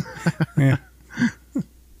 Yeah. Yeah.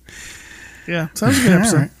 Yeah. So that was a good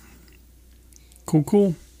episode. Right.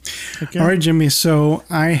 Cool. Okay. All right, Jimmy. So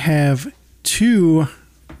I have 2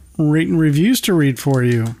 rate and reviews to read for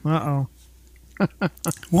you. Uh-oh.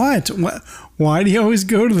 What? Why do you always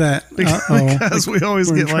go to that? Because we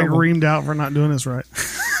always get like reamed out for not doing this right.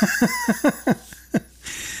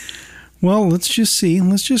 Well, let's just see.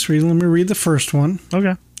 Let's just read. Let me read the first one.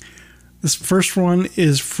 Okay. This first one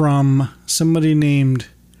is from somebody named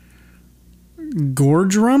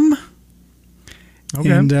Gordrum. Okay.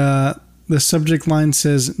 And the subject line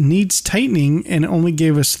says, "Needs tightening," and only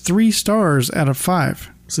gave us 3 stars out of 5.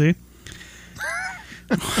 See?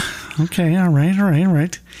 Okay, all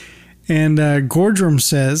right. And Gordrum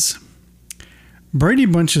says, "Brady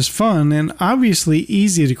Bunch is fun and obviously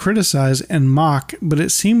easy to criticize and mock, but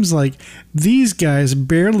it seems like these guys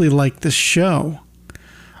barely like the show.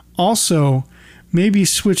 Also, maybe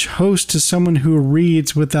switch host to someone who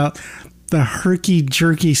reads without the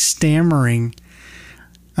herky-jerky stammering."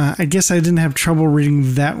 I guess I didn't have trouble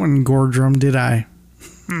reading that one, Gordrum, did I?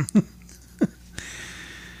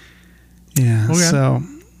 Yeah, okay. So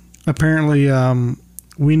apparently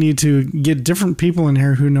we need to get different people in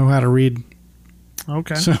here who know how to read.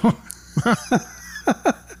 Okay. So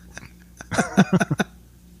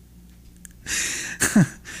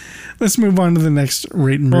let's move on to the next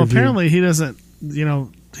rate and review. Well, apparently he doesn't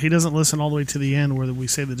listen all the way to the end where we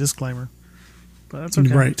say the disclaimer. But that's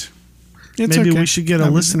okay. Right. It's Maybe okay. we should get a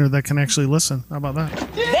listener that can actually listen. How about that?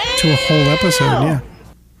 To a whole episode, yeah.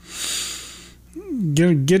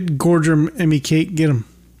 Get Gordrum, Emmy Kate, get him.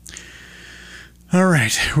 All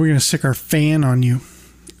right, we're going to stick our fan on you.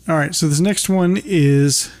 All right, so this next one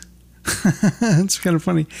is, it's kind of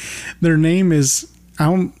funny. Their name is,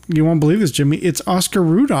 you won't believe this, Jimmy, it's Oscar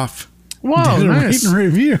Rudolph. Whoa, did a nice. Rate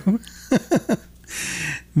and review.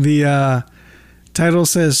 The title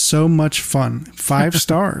says, "So much fun." 5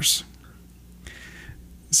 stars.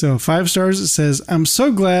 So 5 stars, it says, "I'm so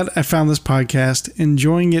glad I found this podcast,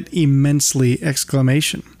 enjoying it immensely!"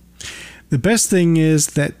 The best thing is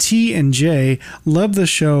that T and J love the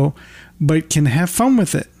show, but can have fun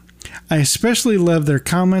with it. I especially love their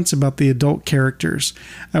comments about the adult characters.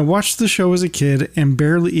 I watched the show as a kid and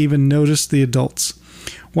barely even noticed the adults.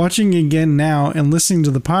 Watching again now and listening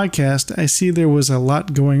to the podcast, I see there was a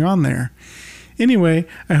lot going on there. Anyway,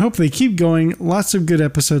 I hope they keep going. Lots of good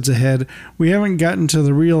episodes ahead. We haven't gotten to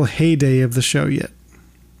the real heyday of the show yet.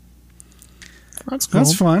 That's cool.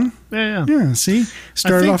 That's fun. Yeah. See?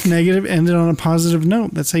 Started off negative, ended on a positive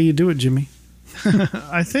note. That's how you do it, Jimmy.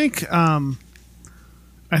 I think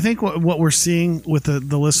what we're seeing with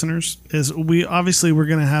the listeners is we're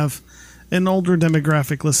going to have an older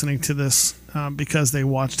demographic listening to this because they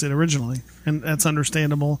watched it originally, and that's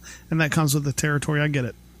understandable, and that comes with the territory. I get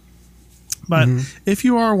it. But if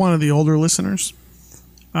you are one of the older listeners,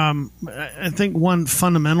 I think one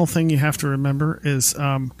fundamental thing you have to remember is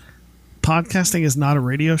podcasting is not a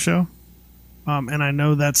radio show. And I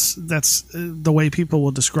know that's the way people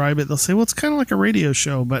will describe it. They'll say, well, it's kind of like a radio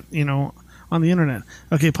show, but, on the internet.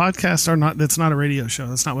 Okay, podcasts are not, that's not a radio show.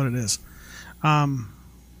 That's not what it is.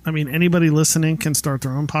 Anybody listening can start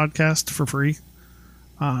their own podcast for free.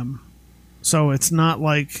 So it's not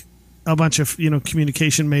like a bunch of,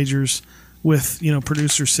 communication majors with,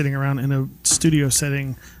 producers sitting around in a studio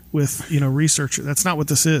setting with, researchers. That's not what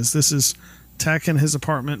this is. This is Tech in his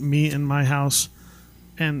apartment, me in my house.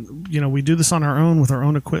 And, we do this on our own with our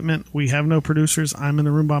own equipment. We have no producers. I'm in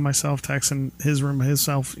the room by myself, Tech's in his room by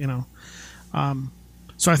himself,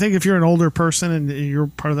 So I think if you're an older person and you're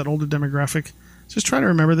part of that older demographic, just try to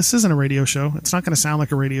remember this isn't a radio show. It's not going to sound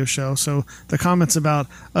like a radio show. So the comments about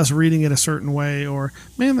us reading it a certain way, or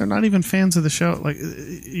man, they're not even fans of the show. Like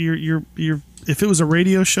you're if it was a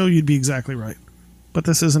radio show, you'd be exactly right. But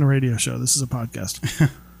this isn't a radio show. This is a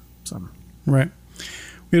podcast. Right.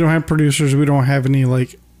 We don't have producers. We don't have any we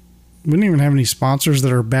don't even have any sponsors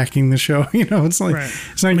that are backing the show. It's like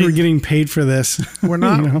It's not like we're getting paid for this. We're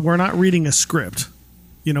not. We're not reading a script.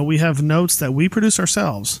 We have notes that we produce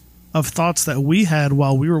ourselves of thoughts that we had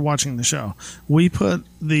while we were watching the show. We put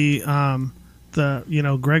the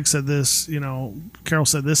Greg said this, Carol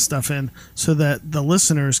said this stuff in so that the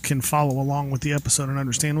listeners can follow along with the episode and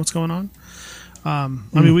understand what's going on.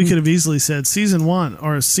 We could have easily said season 1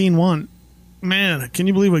 or scene 1. Man, can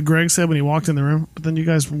you believe what Greg said when he walked in the room? But then you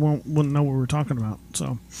guys wouldn't know what we were talking about.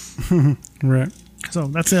 So, right. So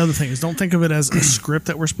that's the other thing is don't think of it as a script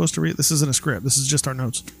that we're supposed to read. This isn't a script. This is just our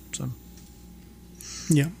notes. So,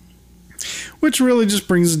 yeah. Which really just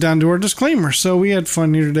brings us down to our disclaimer. So we had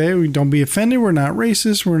fun here today. We don't be offended. We're not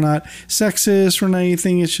racist. We're not sexist. We're not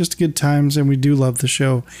anything. It's just good times, and we do love the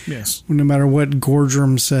show. Yes. No matter what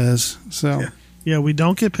Gordrum says. So. Yeah, we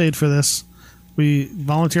don't get paid for this. We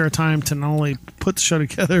volunteer our time to not only put the show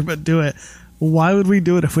together, but do it. Why would we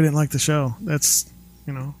do it if we didn't like the show? That's,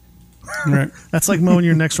 right. That's like mowing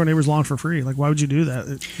your next door neighbor's lawn for free. Like, why would you do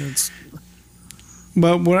that?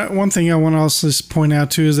 But one thing I want to also point out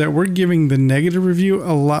too is that we're giving the negative review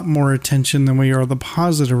a lot more attention than we are the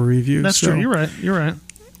positive reviews. That's true. You're right.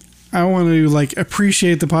 I want to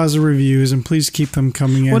appreciate the positive reviews and please keep them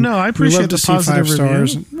coming in. Well, no, I appreciate the positive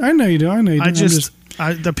stars. I know you do.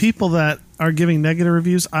 The people that are giving negative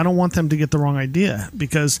reviews, I don't want them to get the wrong idea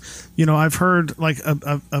because I've heard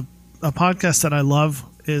a podcast that I love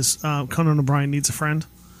is Conan O'Brien Needs a Friend.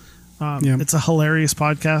 It's a hilarious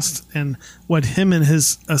podcast, and what him and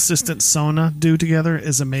his assistant Sona do together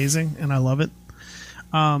is amazing, and I love it.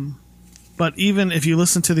 But even if you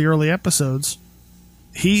listen to the early episodes,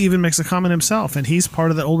 he even makes a comment himself, and he's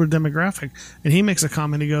part of the older demographic, and he makes a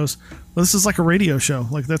comment. He goes, well, this is like a radio show.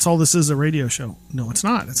 Like, that's all this is, a radio show. No, it's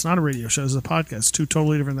not. It's not a radio show. It's a podcast. Two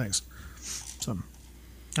totally different things. So,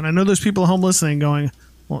 and I know there's people at home listening going,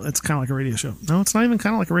 well, it's kind of like a radio show. No, it's not even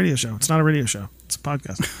kind of like a radio show. It's not a radio show. It's a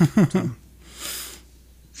podcast.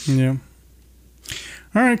 Yeah.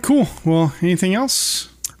 All right, cool. Well, anything else?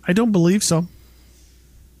 I don't believe so.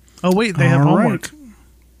 Oh, wait, they have homework. Right.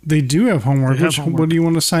 They do have homework. What do you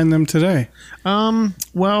want to assign them today?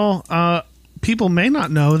 People may not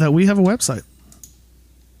know that we have a website.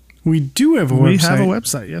 We do have a website. We have a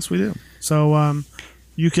website. Yes, we do. So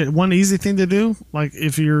you can, one easy thing to do, like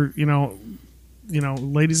if you're,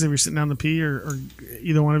 ladies, if you're sitting down the pee or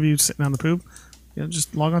either one of you sitting down the poop,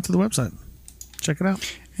 just log on to the website. Check it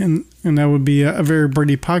out. And that would be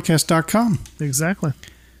averybradypodcast.com. Exactly.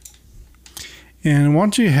 And why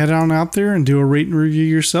don't you head on out there and do a rate and review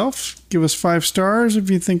yourself. Give us 5 stars if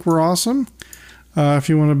you think we're awesome. If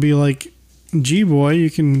you want to be like G-Boy, you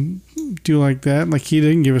can do like that. Like he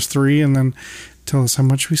did, give us 3 and then tell us how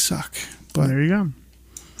much we suck. But there you go.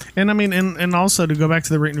 And I mean, and also to go back to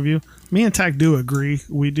the rate and review, me and Tack do agree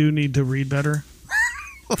we do need to read better.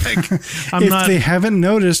 If they haven't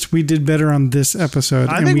noticed, we did better on this episode.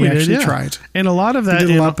 I think we actually did, tried. And a lot of that, we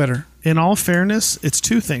did a lot better. In all fairness, it's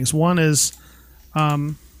 2 things. One is,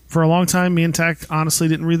 for a long time, me and Tack honestly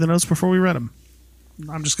didn't read the notes before we read them.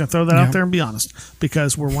 I'm just going to throw that out there and be honest,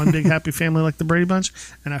 because we're one big happy family like the Brady Bunch,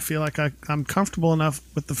 and I feel like I'm comfortable enough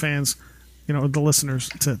with the fans, with the listeners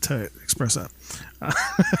to express that.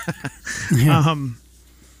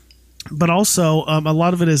 But also, a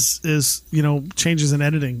lot of it is changes in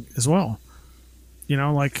editing as well.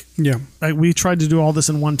 Like we tried to do all this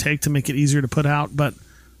in one take to make it easier to put out, but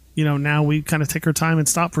now we kind of take our time and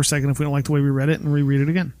stop for a second if we don't like the way we read it and reread it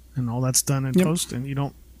again. and all that's done in post, and you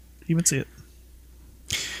don't even see it.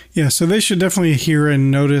 Yeah, so they should definitely hear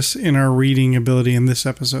and notice in our reading ability in this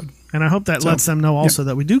episode. And I hope that lets them know also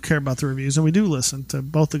that we do care about the reviews, and we do listen to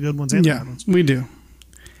both the good ones and the bad ones. We do.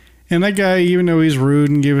 And that guy, even though he's rude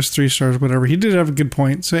and gave us 3 stars, whatever, he did have a good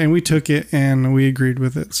point. So, and we took it and we agreed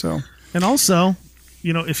with it. So, and also,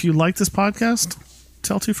 if you like this podcast,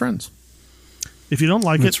 tell 2 friends. If you don't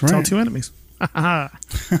like tell 2 enemies.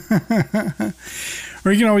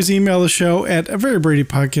 Or you can always email the show at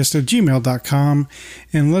averybradypodcast@gmail.com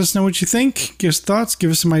and let us know what you think. Give us thoughts, give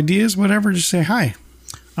us some ideas, whatever. Just say hi.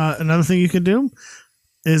 Another thing you could do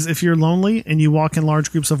is if you're lonely and you walk in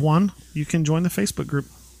large groups of 1, you can join the Facebook group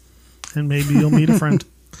and maybe you'll meet a friend.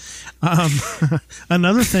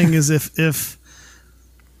 Another thing is if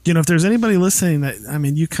there's anybody listening that,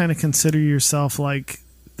 you kind of consider yourself like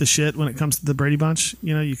the shit when it comes to the Brady Bunch,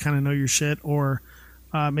 you kind of know your shit, or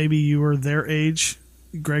maybe you were their age,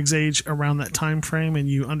 Greg's age, around that time frame, and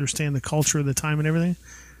you understand the culture of the time and everything.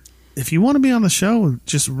 If you want to be on the show,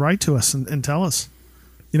 just write to us and tell us.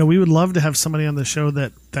 We would love to have somebody on the show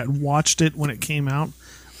that watched it when it came out,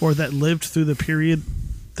 or that lived through the period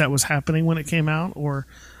that was happening when it came out, or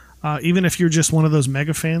even if you're just one of those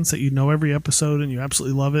mega fans that every episode and you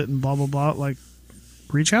absolutely love it and blah blah blah, like,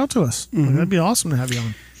 reach out to us. Mm-hmm. That'd be awesome to have you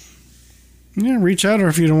on. Yeah, reach out, or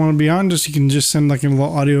if you don't want to be on, you can just send like a little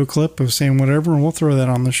audio clip of saying whatever, and we'll throw that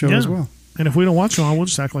on the show as well. And if we don't watch it on, we'll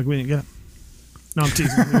just act like we didn't get it. No, I'm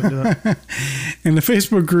teasing. We wouldn't do that. And the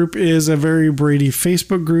Facebook group is a Very Brady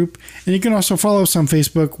Facebook group, and you can also follow us on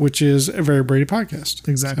Facebook, which is a Very Brady Podcast.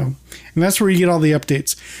 Exactly. And that's where you get all the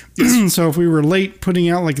updates. So if we were late putting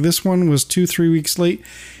out, like this one was 2-3 weeks late,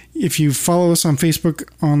 if you follow us on Facebook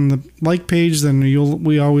on the like page, then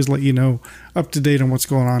we always let you know up to date on what's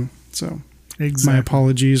going on. So my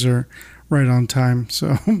apologies are right on time.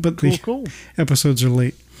 So, but cool. Episodes are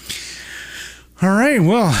late. All right.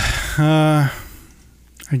 Well,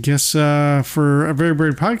 I guess for a Very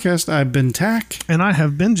Brady Podcast, I've been Tack. And I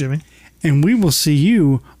have been Jimmy. And we will see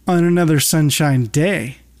you on another sunshine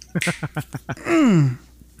day. That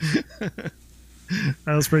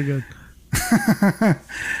was pretty good.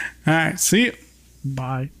 All right. See you.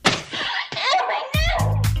 Bye.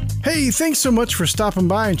 Hey, thanks so much for stopping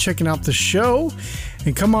by and checking out the show.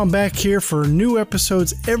 And come on back here for new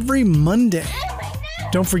episodes every Monday.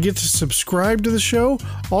 Don't forget to subscribe to the show.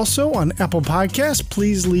 Also on Apple Podcasts,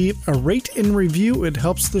 please leave a rate and review. It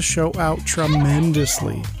helps the show out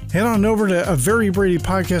tremendously. Head on over to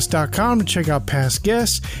averybradypodcast.com to check out past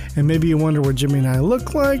guests. And maybe you wonder what Jimmy and I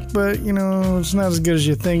look like, but it's not as good as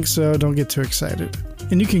you think, so don't get too excited.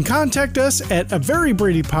 And you can contact us at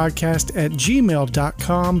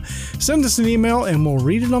averybradypodcast@gmail.com. Send us an email and we'll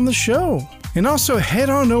read it on the show. And also head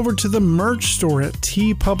on over to the merch store at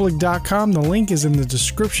tpublic.com. The link is in the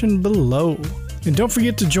description below. And don't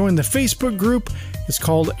forget to join the Facebook group. It's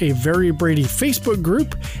called A Very Brady Facebook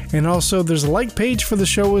group. And also there's a like page for the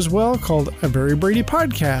show as well called A Very Brady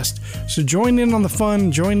Podcast. So join in on the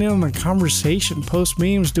fun, join in on the conversation, post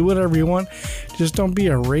memes, do whatever you want. Just don't be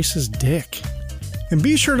a racist dick. And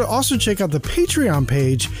be sure to also check out the Patreon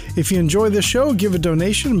page. If you enjoy the show, give a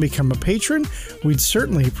donation and become a patron. We'd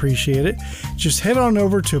certainly appreciate it. Just head on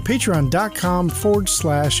over to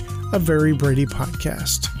patreon.com/A Very Brady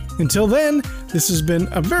Podcast. Until then, this has been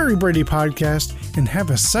A Very Brady Podcast, and have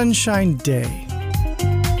a sunshine day.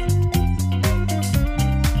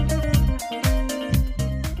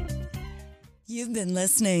 You've been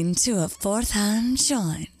listening to a Fourth Hand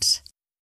Joint.